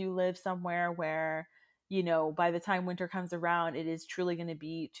winter because you live somewhere where, you know, by the time winter comes around, it is truly going to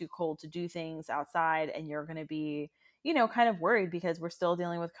be too cold to do things outside, and you're going to be, you know, kind of worried because we're still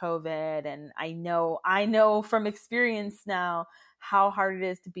dealing with COVID. And I know from experience now how hard it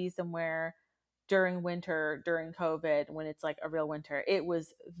is to be somewhere during winter, during COVID, when it's like a real winter. It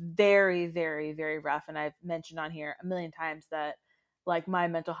was very, very, very rough. And I've mentioned on here a million times that like my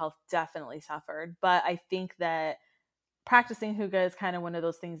mental health definitely suffered. But I think that practicing hygge is kind of one of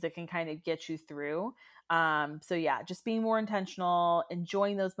those things that can kind of get you through. So yeah, just being more intentional,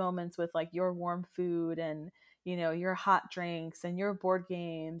 enjoying those moments with like your warm food and, you know, your hot drinks and your board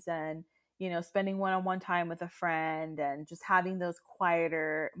games, and, you know, spending one-on-one time with a friend and just having those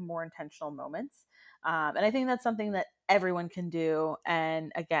quieter, more intentional moments. And I think that's something that everyone can do.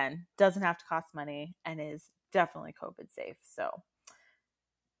 And again, doesn't have to cost money and is definitely COVID safe. So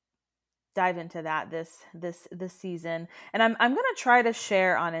dive into that this season. And I'm gonna try to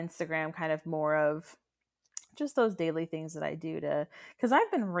share on Instagram kind of more of just those daily things that I do to, because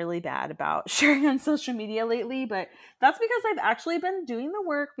I've been really bad about sharing on social media lately, but that's because I've actually been doing the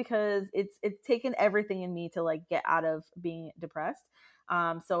work, because it's taken everything in me to like get out of being depressed.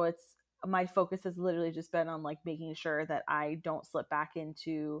 So it's my focus has literally just been on like making sure that I don't slip back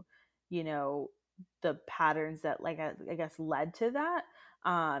into, you know, the patterns that like I guess led to that.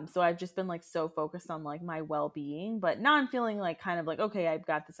 So I've just been like so focused on like my well-being, but now I'm feeling like kind of like, okay, I've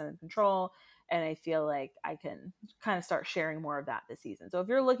got this under control, and I feel like I can kind of start sharing more of that this season. So if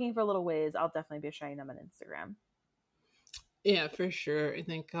you're looking for little ways, I'll definitely be sharing them on Instagram. Yeah, for sure. I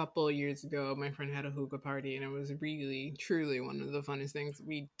think a couple of years ago, my friend had a hookah party, and it was really, truly one of the funnest things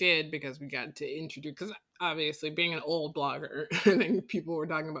we did because we got to introduce. Because obviously, being an old blogger, I think people were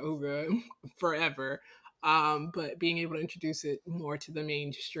talking about hookah forever. But being able to introduce it more to the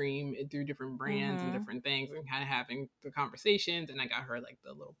mainstream through different brands and Mm-hmm. different things, and kind of having the conversations, and I got her like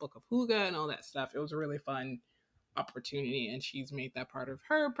the little book of hookah and all that stuff. It was a really fun opportunity, and she's made that part of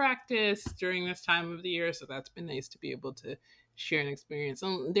her practice during this time of the year, so that's been nice to be able to share an experience.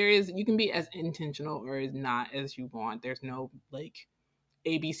 There is, you can be as intentional or as not as you want. There's no like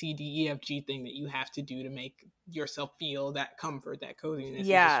ABCDEFG thing that you have to do to make yourself feel that comfort, that coziness. It's just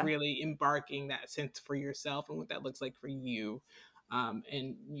Yeah. really embarking that sense for yourself and what that looks like for you.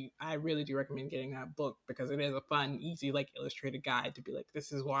 I really do recommend getting that book because it is a fun, easy, like illustrated guide to be like,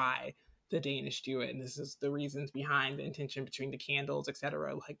 this is why the Danish do it, and this is the reasons behind the intention between the candles,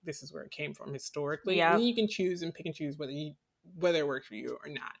 etc. Like this is where it came from historically, and then Yep. you can choose and pick and choose whether it works for you or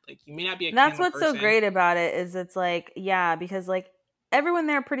not. Like you may not be a That's candle what's so person. great about it is it's like, yeah, because like everyone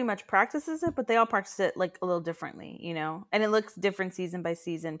there pretty much practices it, but they all practice it like a little differently, you know? And it looks different season by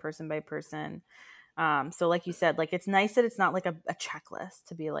season, person by person. So like you said, like it's nice that it's not like a checklist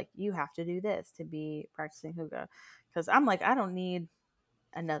to be like, you have to do this to be practicing hygge. Because I'm like, I don't need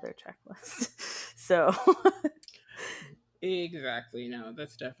another checklist. So Exactly. No,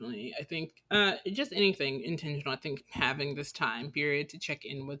 that's definitely, I think, just anything intentional. I think having this time period to check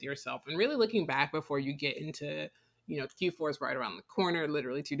in with yourself and really looking back before you get into, Q4 is right around the corner,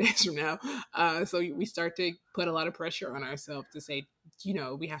 literally 2 days from now. So we start to put a lot of pressure on ourselves to say,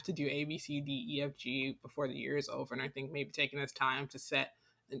 we have to do A, B, C, D, E, F, G before the year is over. And I think maybe taking this time to set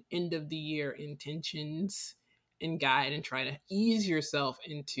an end of the year intentions and guide and try to ease yourself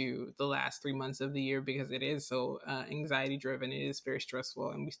into the last 3 months of the year because it is so anxiety driven. It is very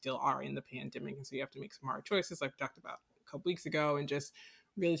stressful, and we still are in the pandemic, and so you have to make some hard choices, like we talked about a couple weeks ago, and just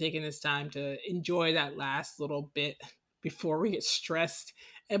really taking this time to enjoy that last little bit before we get stressed.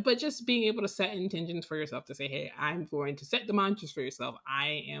 But just being able to set intentions for yourself to say, hey, I'm going to set the mantras for yourself.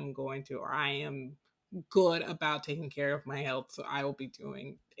 I am going to, or I am good about taking care of my health, so I will be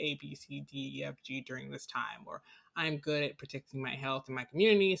doing A, B, C, D, E, F, G during this time. Or I'm good at protecting my health and my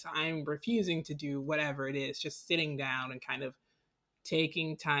community, so I'm refusing to do whatever it is. Just sitting down and kind of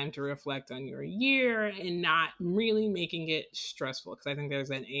taking time to reflect on your year and not really making it stressful. Because I think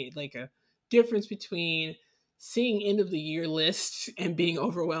there's a difference between seeing end of the year lists and being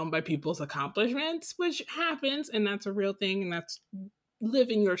overwhelmed by people's accomplishments, which happens, and that's a real thing, and that's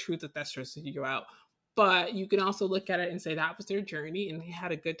living your truth that stresses you out. But you can also look at it and say that was their journey and they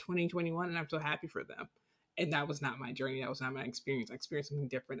had a good 2021, and I'm so happy for them. And that was not my journey. That was not my experience. I experienced something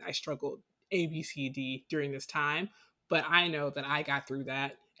different. I struggled A, B, C, D during this time, but I know that I got through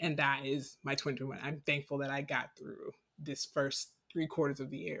that. And that is my 2021. I'm thankful that I got through this first 3 quarters of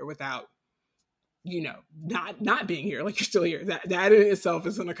the year without, not being here. Like, you're still here. That in itself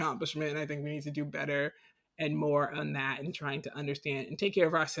is an accomplishment. And I think we need to do better and more on that, and trying to understand and take care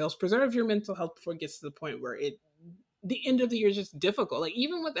of ourselves, preserve your mental health before it gets to the point where the end of the year is just difficult. Like,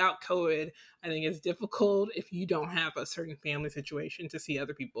 even without COVID, I think it's difficult if you don't have a certain family situation to see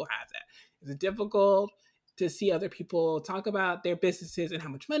other people have that. It's difficult to see other people talk about their businesses and how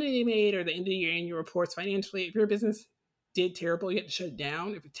much money they made, or the end of the year annual reports financially. If your business did terrible, you had to shut it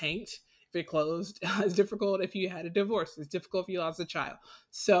down. If it tanked, if it closed, it's difficult if you had a divorce. It's difficult if you lost a child.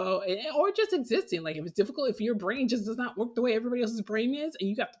 So, or just existing. Like, if it's difficult if your brain just does not work the way everybody else's brain is, and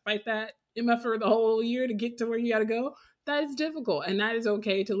you got to fight that MF for the whole year to get to where you got to go, that is difficult. And that is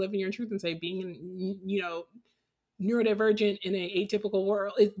okay to live in your truth and say, being, neurodivergent in an atypical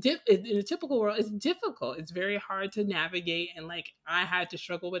world, in a typical world, it's difficult. It's very hard to navigate. And like, I had to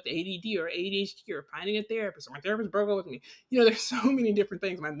struggle with ADD or ADHD, or finding a therapist, or my therapist broke up with me. There's so many different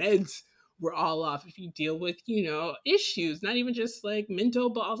things. My meds were all off. If you deal with, issues, not even just like mental,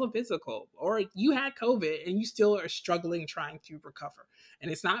 but also physical, or you had COVID and you still are struggling trying to recover. And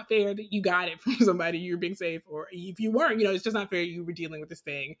it's not fair that you got it from somebody you're being safe, or if you weren't, it's just not fair you were dealing with this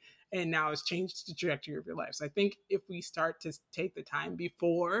thing and now it's changed the trajectory of your life. So I think if we start to take the time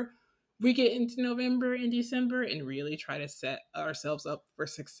before we get into November and December and really try to set ourselves up for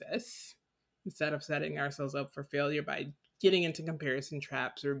success instead of setting ourselves up for failure by getting into comparison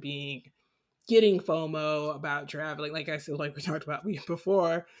traps or getting FOMO about traveling. Like I said, like we talked about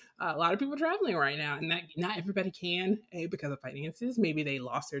before, a lot of people are traveling right now, and that not everybody can, because of finances. Maybe they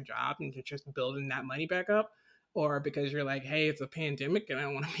lost their job and they're just building that money back up, or because you're like, hey, it's a pandemic and I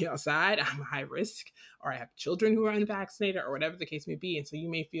don't want to be outside, I'm high risk, or I have children who are unvaccinated, or whatever the case may be. And so you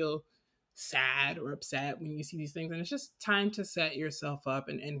may feel sad or upset when you see these things, and it's just time to set yourself up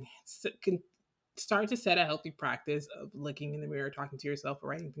and start to set a healthy practice of looking in the mirror, talking to yourself, or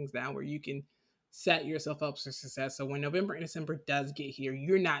writing things down where you can set yourself up for success. So when November and December does get here,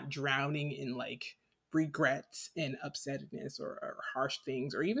 you're not drowning in like regrets and upsetness or harsh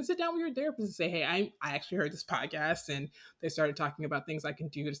things, or even sit down with your therapist and say, hey, I actually heard this podcast and they started talking about things I can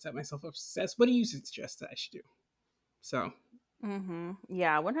do to set myself up for success. What do you suggest that I should do? So.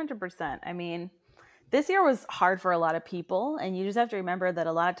 Yeah, 100%. I mean, this year was hard for a lot of people, and you just have to remember that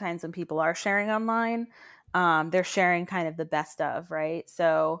a lot of times when people are sharing online, they're sharing kind of the best of, right?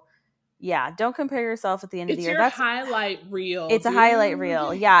 So yeah, don't compare yourself at the end of the It's year. your highlight reel. It's a highlight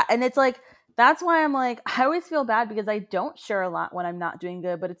reel. Yeah. And it's like, that's why I'm like, I always feel bad because I don't share a lot when I'm not doing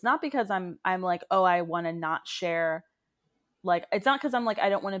good, but it's not because I'm like, oh, I want to not share. Like, it's not because I'm like, I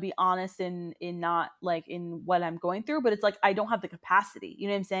don't want to be honest in not like in what I'm going through, but it's like, I don't have the capacity, you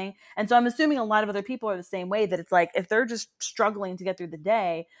know what I'm saying? And so I'm assuming a lot of other people are the same way, that it's like, if they're just struggling to get through the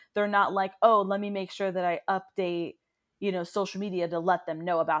day, they're not like, oh, let me make sure that I update, social media to let them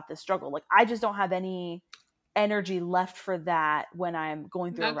know about this struggle. Like, I just don't have any energy left for that when I'm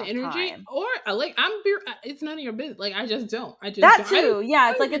going through a Not the rough energy, time. or like it's none of your business. Like, I just don't. That too. Yeah. I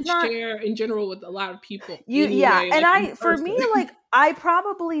It's don't like, even it's not share in general with a lot of people yeah. anyway. And Like, in for me, person. like, I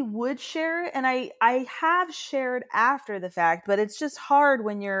probably would share it, and I have shared after the fact, but it's just hard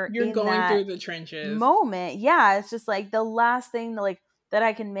when you're You're in going that through the trenches. moment. Yeah. It's just like the last thing that, like, that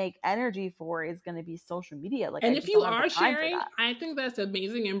I can make energy for is going to be social media. Like, I And if just you don't have the are time for sharing, that. I think that's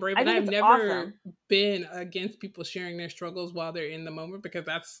amazing and brave. I And think I've it's never awesome. been against people sharing their struggles while they're in the moment, because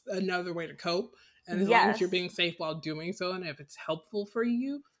that's another way to cope. And as long as Yes. you're being safe while doing so, and if it's helpful for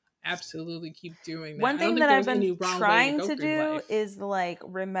you, absolutely keep doing that. One I don't thing think that I've there's been any wrong way to trying go to through do life. is like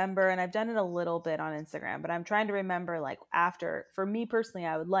remember, and I've done it a little bit on Instagram, but I'm trying to remember, like, after, for me personally,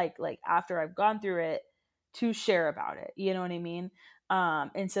 I would like after I've gone through it, to share about it. You know what I mean?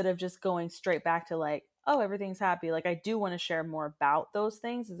 Instead of just going straight back to like, oh, everything's happy. Like, I do want to share more about those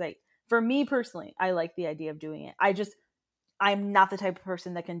things. Is like, for me personally, I like the idea of doing it. I'm not the type of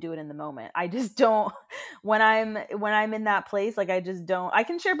person that can do it in the moment. I just don't. When I'm in that place, like, I just don't. I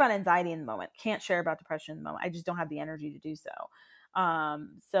can share about anxiety in the moment. Can't share about depression in the moment. I just don't have the energy to do so.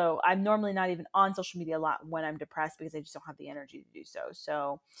 So I'm normally not even on social media a lot when I'm depressed, because I just don't have the energy to do so.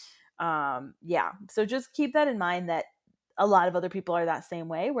 So yeah. So just keep that in mind, that a lot of other people are that same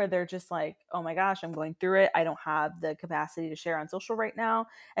way, where they're just like, oh my gosh, I'm going through it. I don't have the capacity to share on social right now.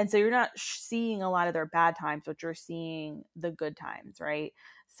 And so you're not seeing a lot of their bad times, but you're seeing the good times, right?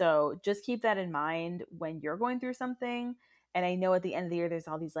 So just keep that in mind when you're going through something. And I know at the end of the year, there's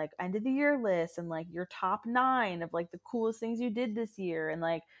all these like end of the year lists and like your top 9 of like the coolest things you did this year. And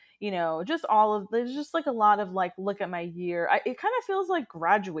like, just all of, there's just like a lot of like, look at my year. It kind of feels like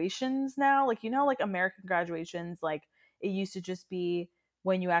graduations now. Like, like American graduations, like it used to just be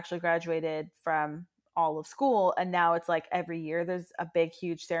when you actually graduated from all of school. And now it's like every year there's a big,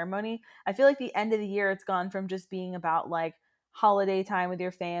 huge ceremony. I feel like the end of the year, it's gone from just being about like holiday time with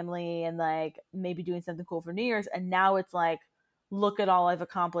your family and like maybe doing something cool for New Year's. And now it's like, look at all I've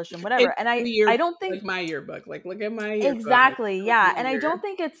accomplished and whatever. It's And the I year, don't think like my yearbook. Like, look at my yearbook. Like, exactly. look Yeah. at And the I don't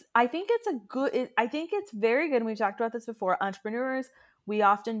year. think I think it's a good, I think it's very good. And we've talked about this before. Entrepreneurs, we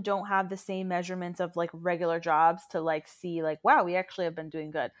often don't have the same measurements of like regular jobs to like see like, wow, we actually have been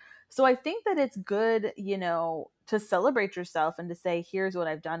doing good. So I think that it's good, to celebrate yourself and to say, here's what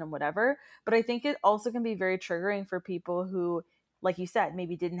I've done and whatever. But I think it also can be very triggering for people who, like you said,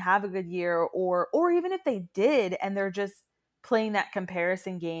 maybe didn't have a good year, or even if they did and they're just playing that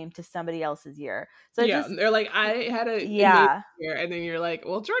comparison game to somebody else's year. So I Yeah, just, they're like, I had an amazing yeah. year, and then you're like,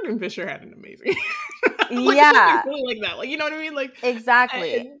 well, Jordan Fisher had an amazing like something Yeah, silly like that. Like, you know what I mean? Like,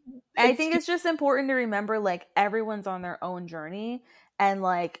 exactly. And I it's think it's just important to remember like everyone's on their own journey, and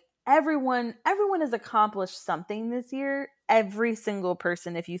like everyone has accomplished something this year. Every single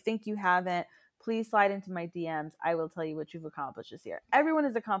person. If you think you haven't, please slide into my DMs. I will tell you what you've accomplished this year. Everyone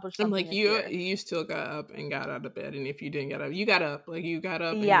has accomplished I'm something like, this you year. you still got up and got out of bed, and if you didn't get up, you got up. Like, you got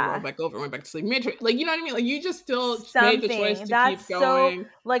up and you rolled Yeah. back over and went back to sleep. Like, you know what I mean? Like, you just still made the choice Something to keep that's so going,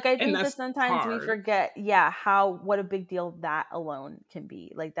 like, I and think that that's sometimes we hard. forget, yeah, how what a big deal that alone can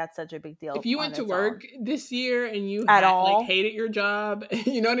be. Like that's such a big If deal you on went to its own. work this year and you At had like all. hated your job,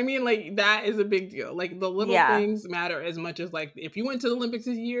 you know what I mean? Like, that is a big deal. Like, the little Yeah. things matter as much as, like, if you went to the Olympics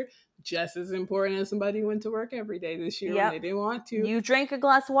this year, just as important as somebody who went to work every day this year when Yep. they didn't want to. You drank a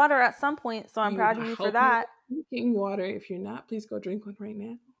glass of water at some point, so I'm proud I of you for hope you that. are drinking water. If you're not, please go drink one right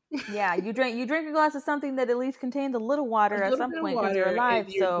now. Yeah, you drink a glass of something that at least contained a little A water at little some bit of point because you're water, and alive.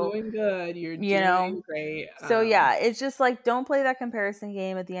 you're So, doing good. You're you know, doing great. so yeah, it's just like don't play that comparison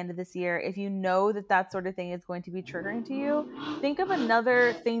game at the end of this year. If you know that that sort of thing is going to be triggering to you, think of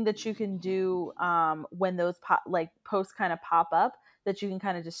another thing that you can do when those posts kind of pop up, that you can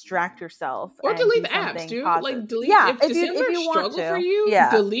kind of distract yourself Or and delete do the apps, something dude. positive. Like, delete, Yeah, if if you December if you want struggle for to. you,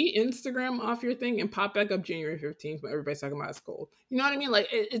 Yeah. delete Instagram off your thing and pop back up January 15th when everybody's talking about it's cold. You know what I mean? Like,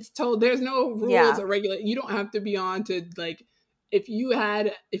 it's told, there's no rules Yeah. or regulate. You don't have to be on to, like, if you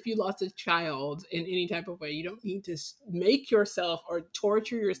lost a child in any type of way, you don't need to make yourself or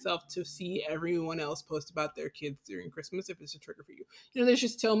torture yourself to see everyone else post about their kids during Christmas if it's a trigger for you. There's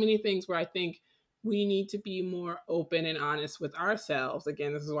just so many things where I think we need to be more open and honest with ourselves.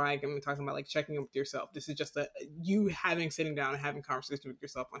 Again, this is why I'm talking about like checking in with yourself. This is just you sitting down and having conversation with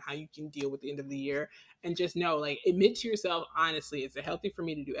yourself on how you can deal with the end of the year, and just know, like, admit to yourself honestly, is it healthy for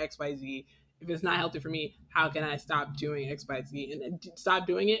me to do XYZ? If it's not healthy for me, how can I stop doing XYZ? And stop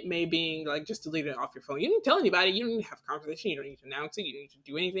doing it may being like just delete it off your phone. You don't need to tell anybody. You don't need to have a conversation. You don't need to announce it. You don't need to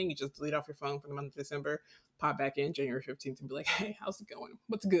do anything. You just delete off your phone for the month of December, pop back in January 15th and be like, hey, how's it going?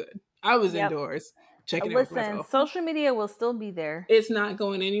 What's good? I was Yep. indoors checking in with Listen, myself. social media will still be there. It's not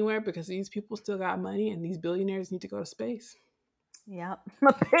going anywhere because these people still got money and these billionaires need to go to space. Yep.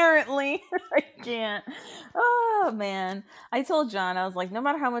 Apparently, I can't. Oh man, I told John, I was like, no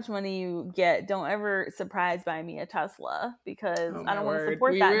matter how much money you get, don't ever surprise buy me a Tesla because Oh I my don't want to word.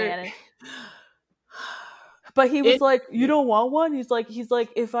 support We that were man. But he was it like, you don't want one? He's like,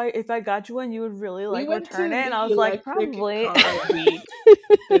 if I got you one, you would really we like went return to it. And I the was like, electric probably. car week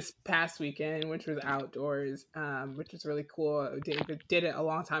this past weekend, which was outdoors, which was really cool. David did it a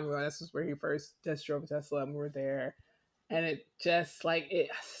long time ago. This was where he first just drove a Tesla, and we were there. And it just like it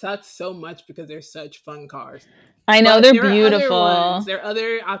sucks so much because they're such fun cars. I know, But they're there are other ones. beautiful. There are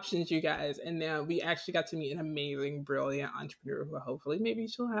other options, you guys. And now we actually got to meet an amazing, brilliant entrepreneur who hopefully maybe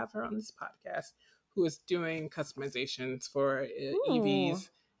she'll have her on this podcast, who is doing customizations for Ooh, EVs.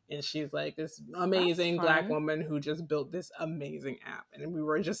 And she's like this that's amazing Black fun. woman who just built this amazing app. And we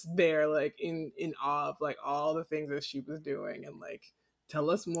were just there, like in awe of like all the things that she was doing, and like, tell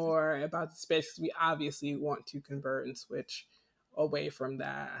us more about the space, because we obviously want to convert and switch away from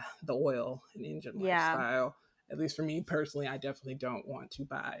the oil and engine Yeah. lifestyle. At least for me personally, I definitely don't want to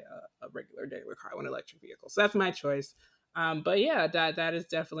buy a regular daily car. I want an electric vehicle. So that's my choice. But yeah, that is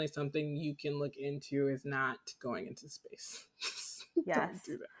definitely something you can look into, is not going into space. Yes. Don't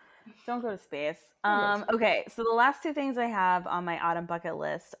do that. Don't go to space. Don't go to space. Okay, so the last two things I have on my autumn bucket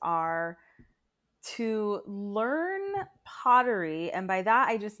list are to learn pottery, and by that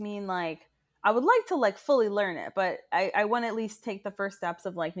I just mean like I would like to like fully learn it, but I want to at least take the first steps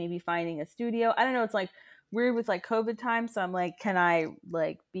of like maybe finding a studio. I don't know, it's like weird with like COVID time. So I'm like, can I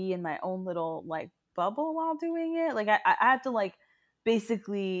like be in my own little like bubble while doing it? Like I have to like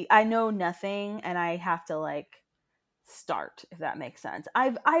basically I know nothing and I have to like start, if that makes sense. I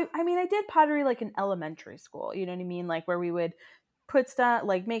mean I did pottery like in elementary school, you know what I mean? Like where we would put stuff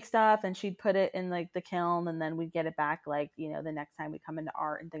like make stuff and she'd put it in like the kiln and then we'd get it back like, you know, the next time we come into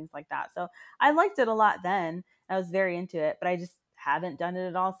art and things like that. So I liked it a lot then. I was very into it, but I just haven't done it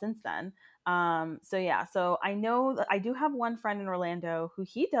at all since then. So yeah, so I know that I do have one friend in Orlando who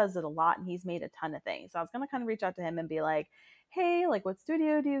he does it a lot and he's made a ton of things. So I was gonna kind of reach out to him and be like, hey, like what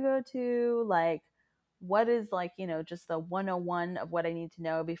studio do you go to? Like what is like, you know, just the 101 of what I need to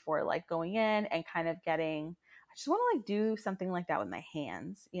know before like going in and kind of getting I just want to like do something like that with my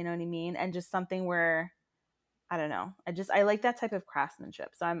hands, you know what I mean? And just something where I don't know. I like that type of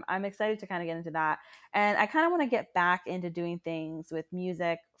craftsmanship. So I'm excited to kind of get into that. And I kind of want to get back into doing things with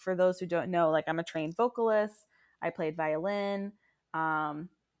music. For those who don't know, like I'm a trained vocalist. I played violin. Um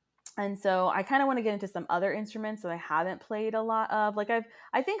and so I kind of want to get into some other instruments that I haven't played a lot of. Like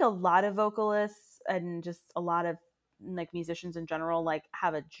I think a lot of vocalists and just a lot of like musicians in general like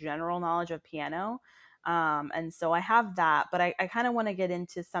have a general knowledge of piano. And so I have that, but I kind of want to get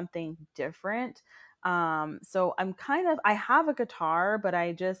into something different. So I have a guitar, but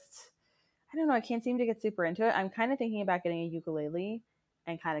I don't know, I can't seem to get super into it. I'm kind of thinking about getting a ukulele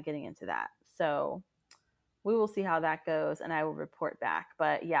and kind of getting into that. So we will see how that goes and I will report back.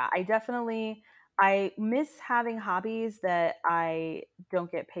 But yeah, I miss having hobbies that I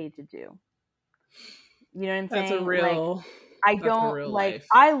don't get paid to do. You know what I'm That's a saying? Like real that's a real life.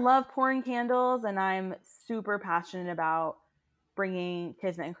 I love pouring candles and I'm super passionate about bringing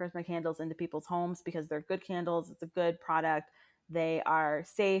Kismet and Charisma candles into people's homes because they're good candles. It's a good product. They are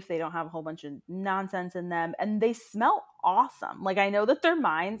safe. They don't have a whole bunch of nonsense in them and they smell awesome. Like I know that they're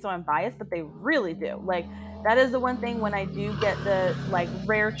mine, so I'm biased, but they really do. Like that is the one thing when I do get the like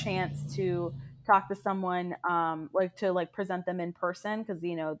rare chance to talk to someone like to like present them in person because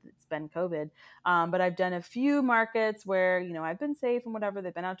you know it's been COVID, but I've done a few markets where, you know, I've been safe and whatever,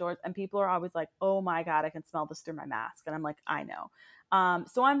 they've been outdoors, and people are always like, oh my God, I can smell this through my mask. And I'm like, I know.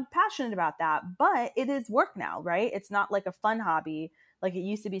 So I'm passionate about that, but it is work now, right? It's not like a fun hobby. Like it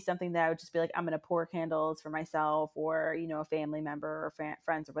used to be something that I would just be like, I'm going to pour candles for myself or, you know, a family member or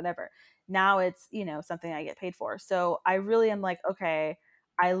friends or whatever. Now it's, you know, something I get paid for. So I really am like, okay,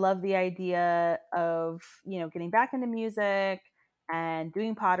 I love the idea of, you know, getting back into music and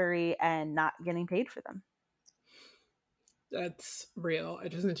doing pottery and not getting paid for them. That's real. I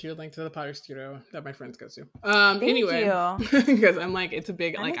just sent you a link to the pottery studio that my friends go to. Thank Anyway, you. because I'm like, it's a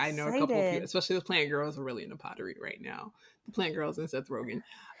big I'm like I know a couple of people, excited. especially the plant girls, are really into pottery right now. The plant girls and Seth Rogen.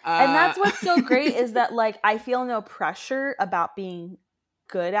 And Uh, that's what's so great is that like I feel no pressure about being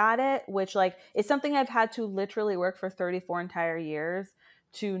good at it, which like is something I've had to literally work for 34 entire years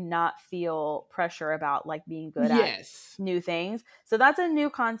to not feel pressure about like being good at yes, new things. So that's a new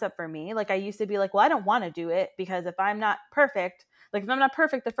concept for me. Like I used to be like, well, I don't want to do it because if I'm not perfect, like if I'm not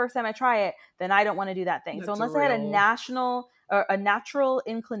perfect the first time I try it, then I don't want to do that thing. So that's a unless I had a real. national or a natural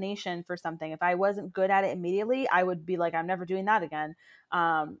inclination for something, if I wasn't good at it immediately, I would be like, I'm never doing that again.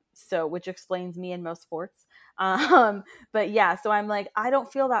 So which explains me in most sports. But yeah, so I'm like, I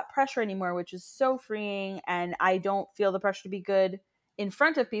don't feel that pressure anymore, which is so freeing. And I don't feel the pressure to be good in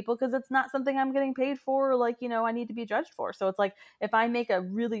front of people because it's not something I'm getting paid for, or like, you know, I need to be judged for. So it's like if I make a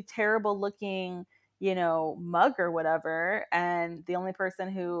really terrible looking, you know, mug or whatever, and the only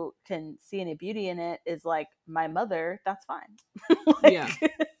person who can see any beauty in it is like my mother, that's fine. Yeah,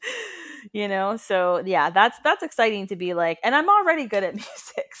 Like you know, so yeah, that's exciting to be like, and I'm already good at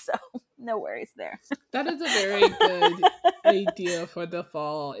music, so no worries there. that is a very good idea for the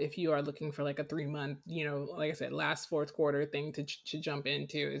fall if you are looking for like a 3 month, like I said, last fourth quarter thing to jump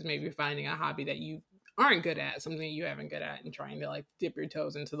into is maybe finding a hobby that you aren't good at, something you haven't good at, and trying to like dip your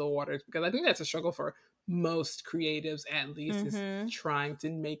toes into the waters because I think that's a struggle for most creatives at least is Mm-hmm. trying to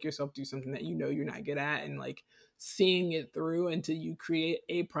make yourself do something that you know you're not good at and like seeing it through until you create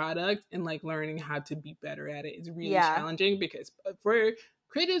a product and like learning how to be better at it is really Yeah. challenging because for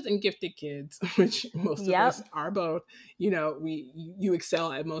creatives and gifted kids, which most of us Yep. are both, you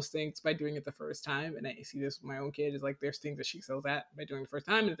excel at most things by doing it the first time. And I see this with my own kid is like there's things that she excels at by doing it the first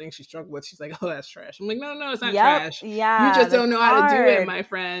time, and the things she struggled with, she's like, oh, that's trash. I'm like, no, no, it's not Yep. trash. You Yeah, just don't that's know how to do it, hard. my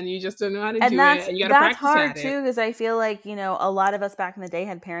friend. You just don't know how to And do it, and you got to that's practice hard at it. too because I feel like, you know, a lot of us back in the day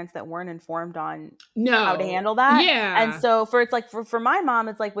had parents that weren't informed on how to No, handle that. And yeah, so for it's like for my mom,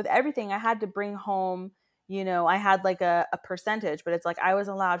 it's like with everything I had to bring home, you know, I had like a percentage, but it's like I was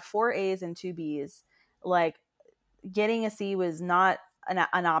allowed 4 A's and 2 B's. Like getting a C was not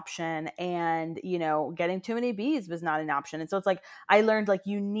an option, and getting too many B's was not an option. And so it's like I learned like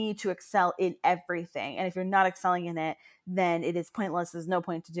you need to excel in everything, and if you're not excelling in it, then it is pointless. There's no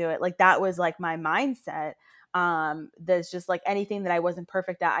point to do it. Like that was like my mindset. There's just like anything that I wasn't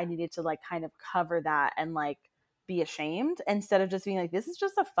perfect at, I needed to like kind of cover that and like be ashamed, instead of just being like, this is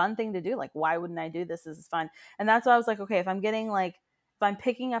just a fun thing to do. Like, why wouldn't I do this? This is fun. And that's why I was like, okay, if I'm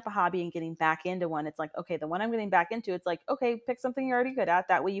picking up a hobby and getting back into one, it's like, okay, the one I'm getting back into, it's like, okay, pick something you're already good at.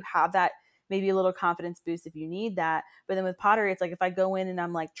 That way you have that maybe a little confidence boost if you need that. But then with pottery, it's like if I go in and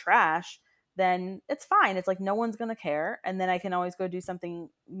I'm like trash, then it's fine. It's like no one's gonna care. And then I can always go do something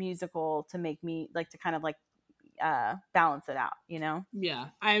musical to make me like to kind of like balance it out, Yeah,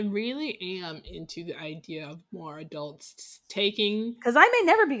 I really am into the idea of more adults taking Because I may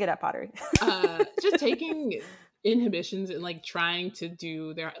never be good at pottery. just taking inhibitions and like trying to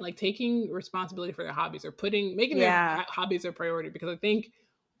do their like taking responsibility for their hobbies or putting making their Yeah. hobbies a priority, because I think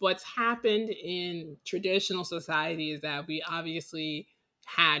what's happened in traditional society is that we obviously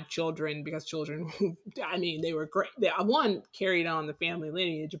had children because children I mean they were great, they one carried on the family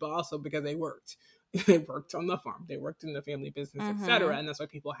lineage, but also because they worked they worked on the farm, they worked in the family business, etc., Mm-hmm. and that's why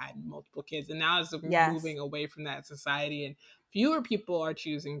people had multiple kids. And now as we're Yes. moving away from that society and fewer people are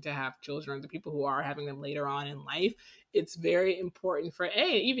choosing to have children, the people who are having them later on in life, it's very important for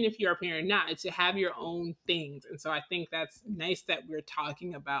even if you're a parent or not, to have your own things. And so I think that's nice that we're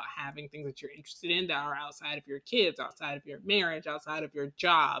talking about having things that you're interested in that are outside of your kids, outside of your marriage, outside of your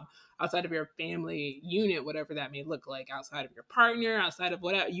job, outside of your family unit, whatever that may look like, outside of your partner, outside of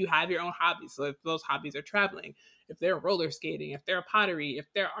whatever. You have your own hobbies. So if those hobbies are traveling, if they're roller skating, if they're pottery, if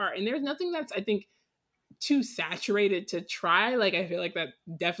there are, and there's nothing that's, I think, too saturated to try. Like I feel like that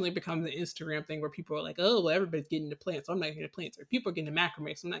definitely becomes an Instagram thing where people are like, oh, well, everybody's getting into plants, so I'm not getting into plants. Or people are getting into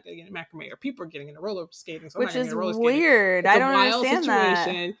macrame, so I'm not going to get into macrame. Or people are getting into roller skating, so I'm not Which getting is into roller skating. weird. It's I a don't wild understand that.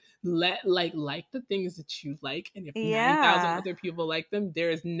 situation. Like the things that you like, and if 9,000 Yeah. other people like them, there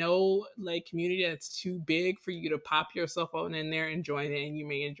is no like community that's too big for you to pop your cell phone in there and join it, and you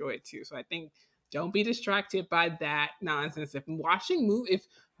may enjoy it too. So I think don't be distracted by that nonsense. If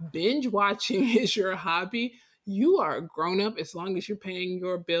binge watching is your hobby, you are a grown up. As long as you're paying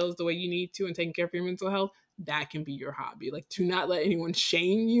your bills the way you need to and taking care of your mental health, that can be your hobby. Like, to not let anyone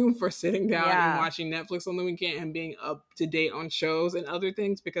shame you for sitting down and Yeah. watching Netflix on the weekend and being up to date on shows and other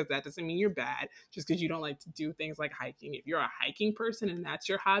things, because that doesn't mean you're bad just because you don't like to do things like hiking. If you're a hiking person and that's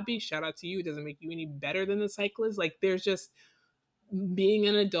your hobby, shout out to you. It doesn't make you any better than the cyclist. Like, there's just being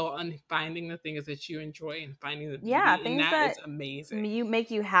an adult and finding the things that you enjoy and finding the Yeah. beauty in Things that is that amazing. you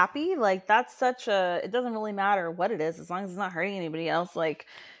make you happy. Like that's such a, it doesn't really matter what it is as long as it's not hurting anybody else. Like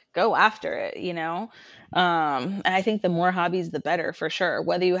go after it. And I think the more hobbies, the better for sure.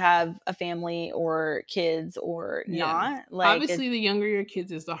 Whether you have a family or kids or Yeah. not, like it's, Obviously, the younger your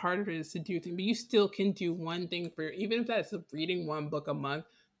kids is, the harder it is to do things, but you still can do one thing for, even if that's reading one book a month,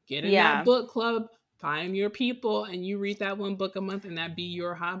 get in that yeah. book club, find your people, and you read that one book a month, and that be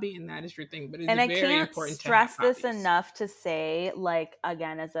your hobby, and that is your thing. But it's And I very can't important to have stress this hobbies. enough to say, like,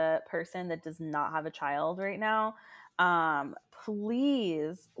 again, as a person that does not have a child right now,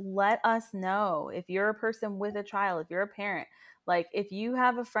 please let us know if you're a person with a child, if you're a parent. Like, if you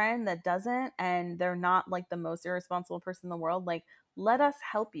have a friend that doesn't and they're not like the most irresponsible person in the world, like, let us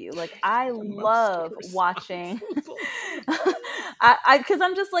help you. Like, I The most love watching. irresponsible. Because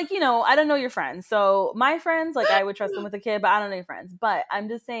I'm just like, I don't know your friends. So my friends, like, I would trust them with a kid, but I don't know your friends. But I'm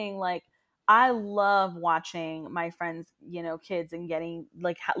just saying, like, I love watching my friends, kids, and getting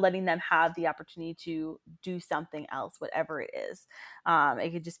like letting them have the opportunity to do something else, whatever it is.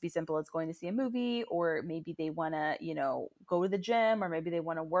 It could just be simple as going to see a movie, or maybe they want to, go to the gym, or maybe they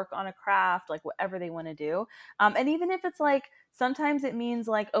want to work on a craft, like whatever they want to do. And even if it's like, sometimes it means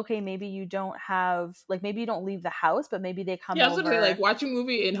like, okay, maybe you don't have, like, maybe you don't leave the house, but maybe they come Yeah, I was gonna say, like, over. watch a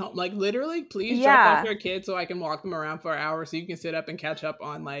movie in home. Like, literally, please drop off Yeah, your kids so I can walk them around for an hour so you can sit up and catch up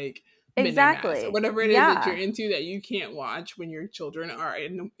on like midnight mass or exactly. whatever it is that you're Yeah. into that you can't watch when your children are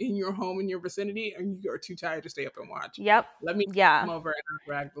in your home, in your vicinity, and you are too tired to stay up and watch. Yep. Let me come Yeah. over and I'll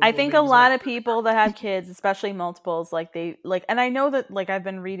drag those I little think a babies around. lot of people that have kids, especially multiples, like they like, and I know that like I've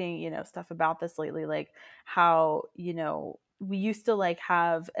been reading, stuff about this lately, like how, we used to like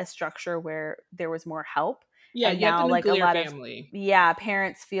have a structure where there was more help. Yeah, And you have the now like a nuclear lot of, family. yeah,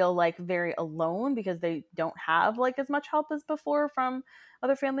 parents feel like very alone because they don't have like as much help as before from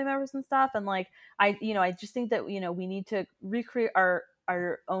other family members and stuff. And like, I just think that, we need to recreate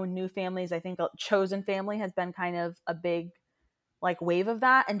our own new families. I think a chosen family has been kind of a big like wave of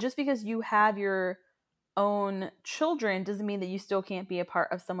that. And just because you have your own children doesn't mean that you still can't be a part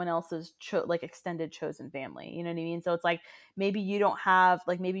of someone else's like extended chosen family. You know what I mean? So it's like maybe you don't have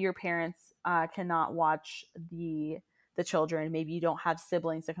like maybe your parents cannot watch the children. Maybe you don't have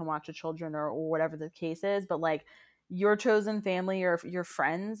siblings that can watch the children or whatever the case is. But like your chosen family or your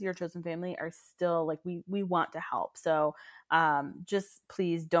friends, your chosen family are still like we want to help. So just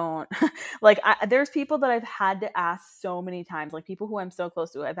please don't like there's people that I've had to ask so many times, like people who I'm so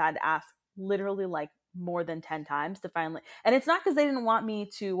close to, I've had to ask literally like more than 10 times to finally, and it's not because they didn't want me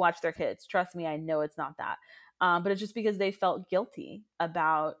to watch their kids, trust me, I know it's not that, but it's just because they felt guilty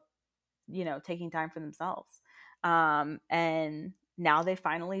about taking time for themselves, and now they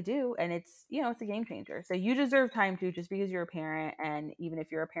finally do, and it's it's a game changer. So you deserve time too, just because you're a parent, and even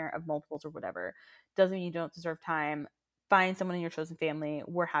if you're a parent of multiples or whatever, doesn't mean you don't deserve time. Find someone in your chosen family,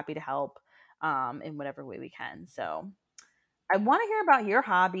 we're happy to help in whatever way we can. So I want to hear about your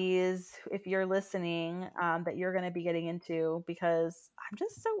hobbies if you're listening, that you're going to be getting into, because I'm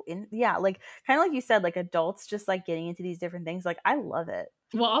just so yeah, like kind of like you said, like adults just like getting into these different things. Like I love it.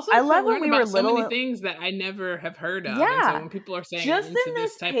 Well, also I to love when learn we were about so many little. things that I never have heard of. And so Yeah. when people are saying Just into in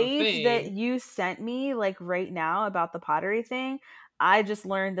this this type of page that thing, you sent me, like right now about the pottery thing, I just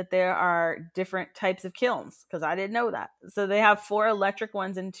learned that there are different types of kilns because I didn't know that. So they have 4 electric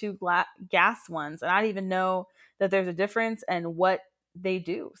ones and 2 gas ones. And I didn't even know that there's a difference and what they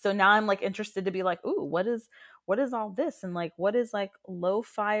do. So now I'm like interested to be like, ooh, what is all this? And like, what is like low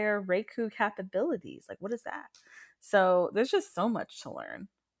fire Reiku capabilities? Like, what is that? So there's just so much to learn.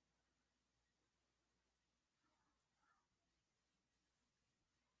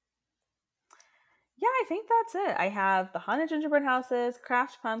 Yeah, I think that's it. I have the haunted gingerbread houses,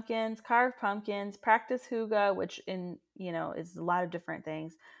 craft pumpkins, carve pumpkins, practice hygge, which in is a lot of different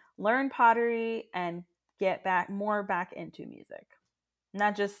things. Learn pottery and get back into music,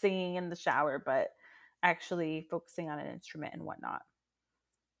 not just singing in the shower, but actually focusing on an instrument and whatnot.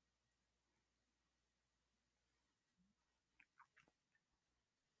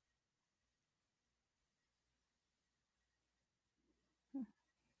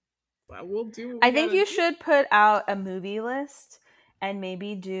 well, we'll do what we I think gotta you do. should put out a movie list and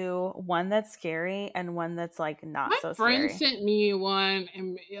maybe do one that's scary and one that's like not My so friend scary. sent me one,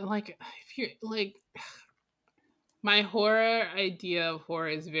 and like, if you like, my horror idea of horror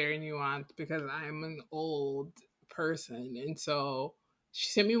is very nuanced because I'm an old person, and so she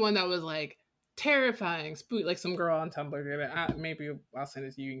sent me one that was like terrifying, spook, like some girl on Tumblr did it. Maybe I'll send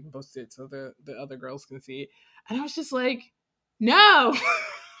it to you. You can post it so the other girls can see it. And I was just like, no.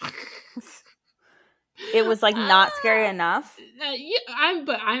 It was like not scary Ah, enough. yeah,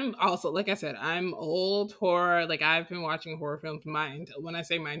 I'm also, like I said, I'm old horror. Like I've been watching horror films. When I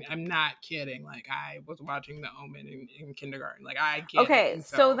say mine, I'm not kidding. Like I was watching The Omen in kindergarten. Like I get it, Okay, and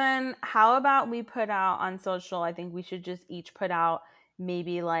so so then how about we put out on social? I think we should just each put out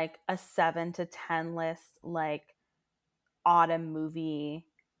maybe like a 7 to 10 list, like autumn movie.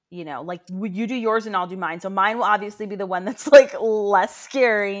 Like would you do yours and I'll do mine. So mine will obviously be the one that's like less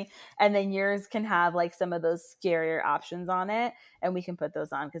scary, and then yours can have like some of those scarier options on it, and we can put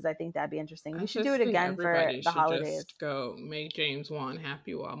those on because I think that'd be interesting. I We should do it just think again for everybody the should holidays. just go make James Wan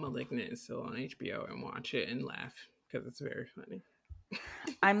happy while Malignant is still on HBO and watch it and laugh because it's very funny.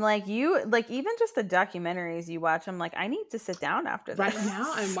 I'm like you, like even just the documentaries you watch, I'm like I need to sit down after Right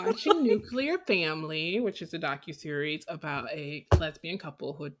now, I'm this. watching Nuclear Family, which is a docu-series about a lesbian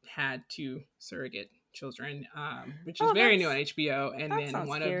couple who had 2 surrogate children, which is Oh, very new on HBO. And that then sounds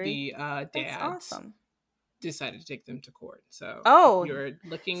one of scary. the That's dads awesome. decided to take them to court. So if Oh, you're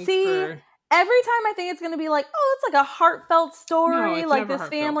looking see, for, every time I think it's going to be like, oh, it's like a heartfelt no, story, it's like never this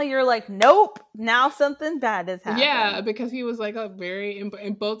heartfelt. family, you're like, nope, now something bad has Yeah, happened. because he was like a very,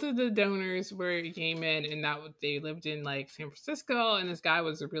 and both of the donors were gay men, and they lived in like San Francisco, and this guy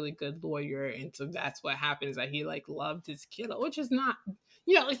was a really good lawyer, and so that's what happened is that he like loved his kid, which is not,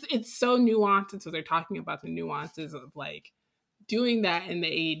 it's so nuanced, and so they're talking about the nuances of like doing that in the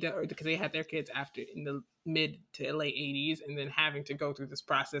age, or because they had their kids after in the mid to late 80s, and then having to go through this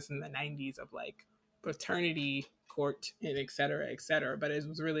process in the 90s of like paternity court and et cetera, et cetera. But it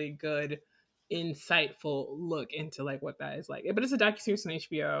was really good, insightful look into like what that is like. But it's a docuseries on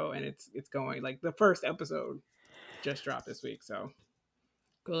HBO, and it's going, like the first episode just dropped this week. So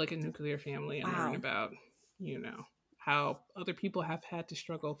go look at Nuclear Family and learn Wow. about, you know, how other people have had to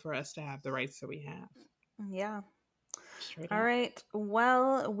struggle for us to have the rights that we have. Yeah. Straight All up. right.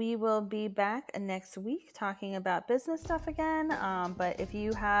 Well, we will be back next week talking about business stuff again. But if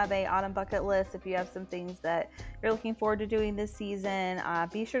you have a autumn bucket list, if you have some things that you're looking forward to doing this season,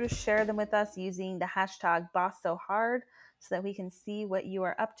 be sure to share them with us using the hashtag BossSoHard so that we can see what you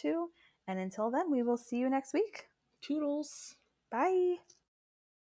are up to. And until then, we will see you next week. Toodles. Bye.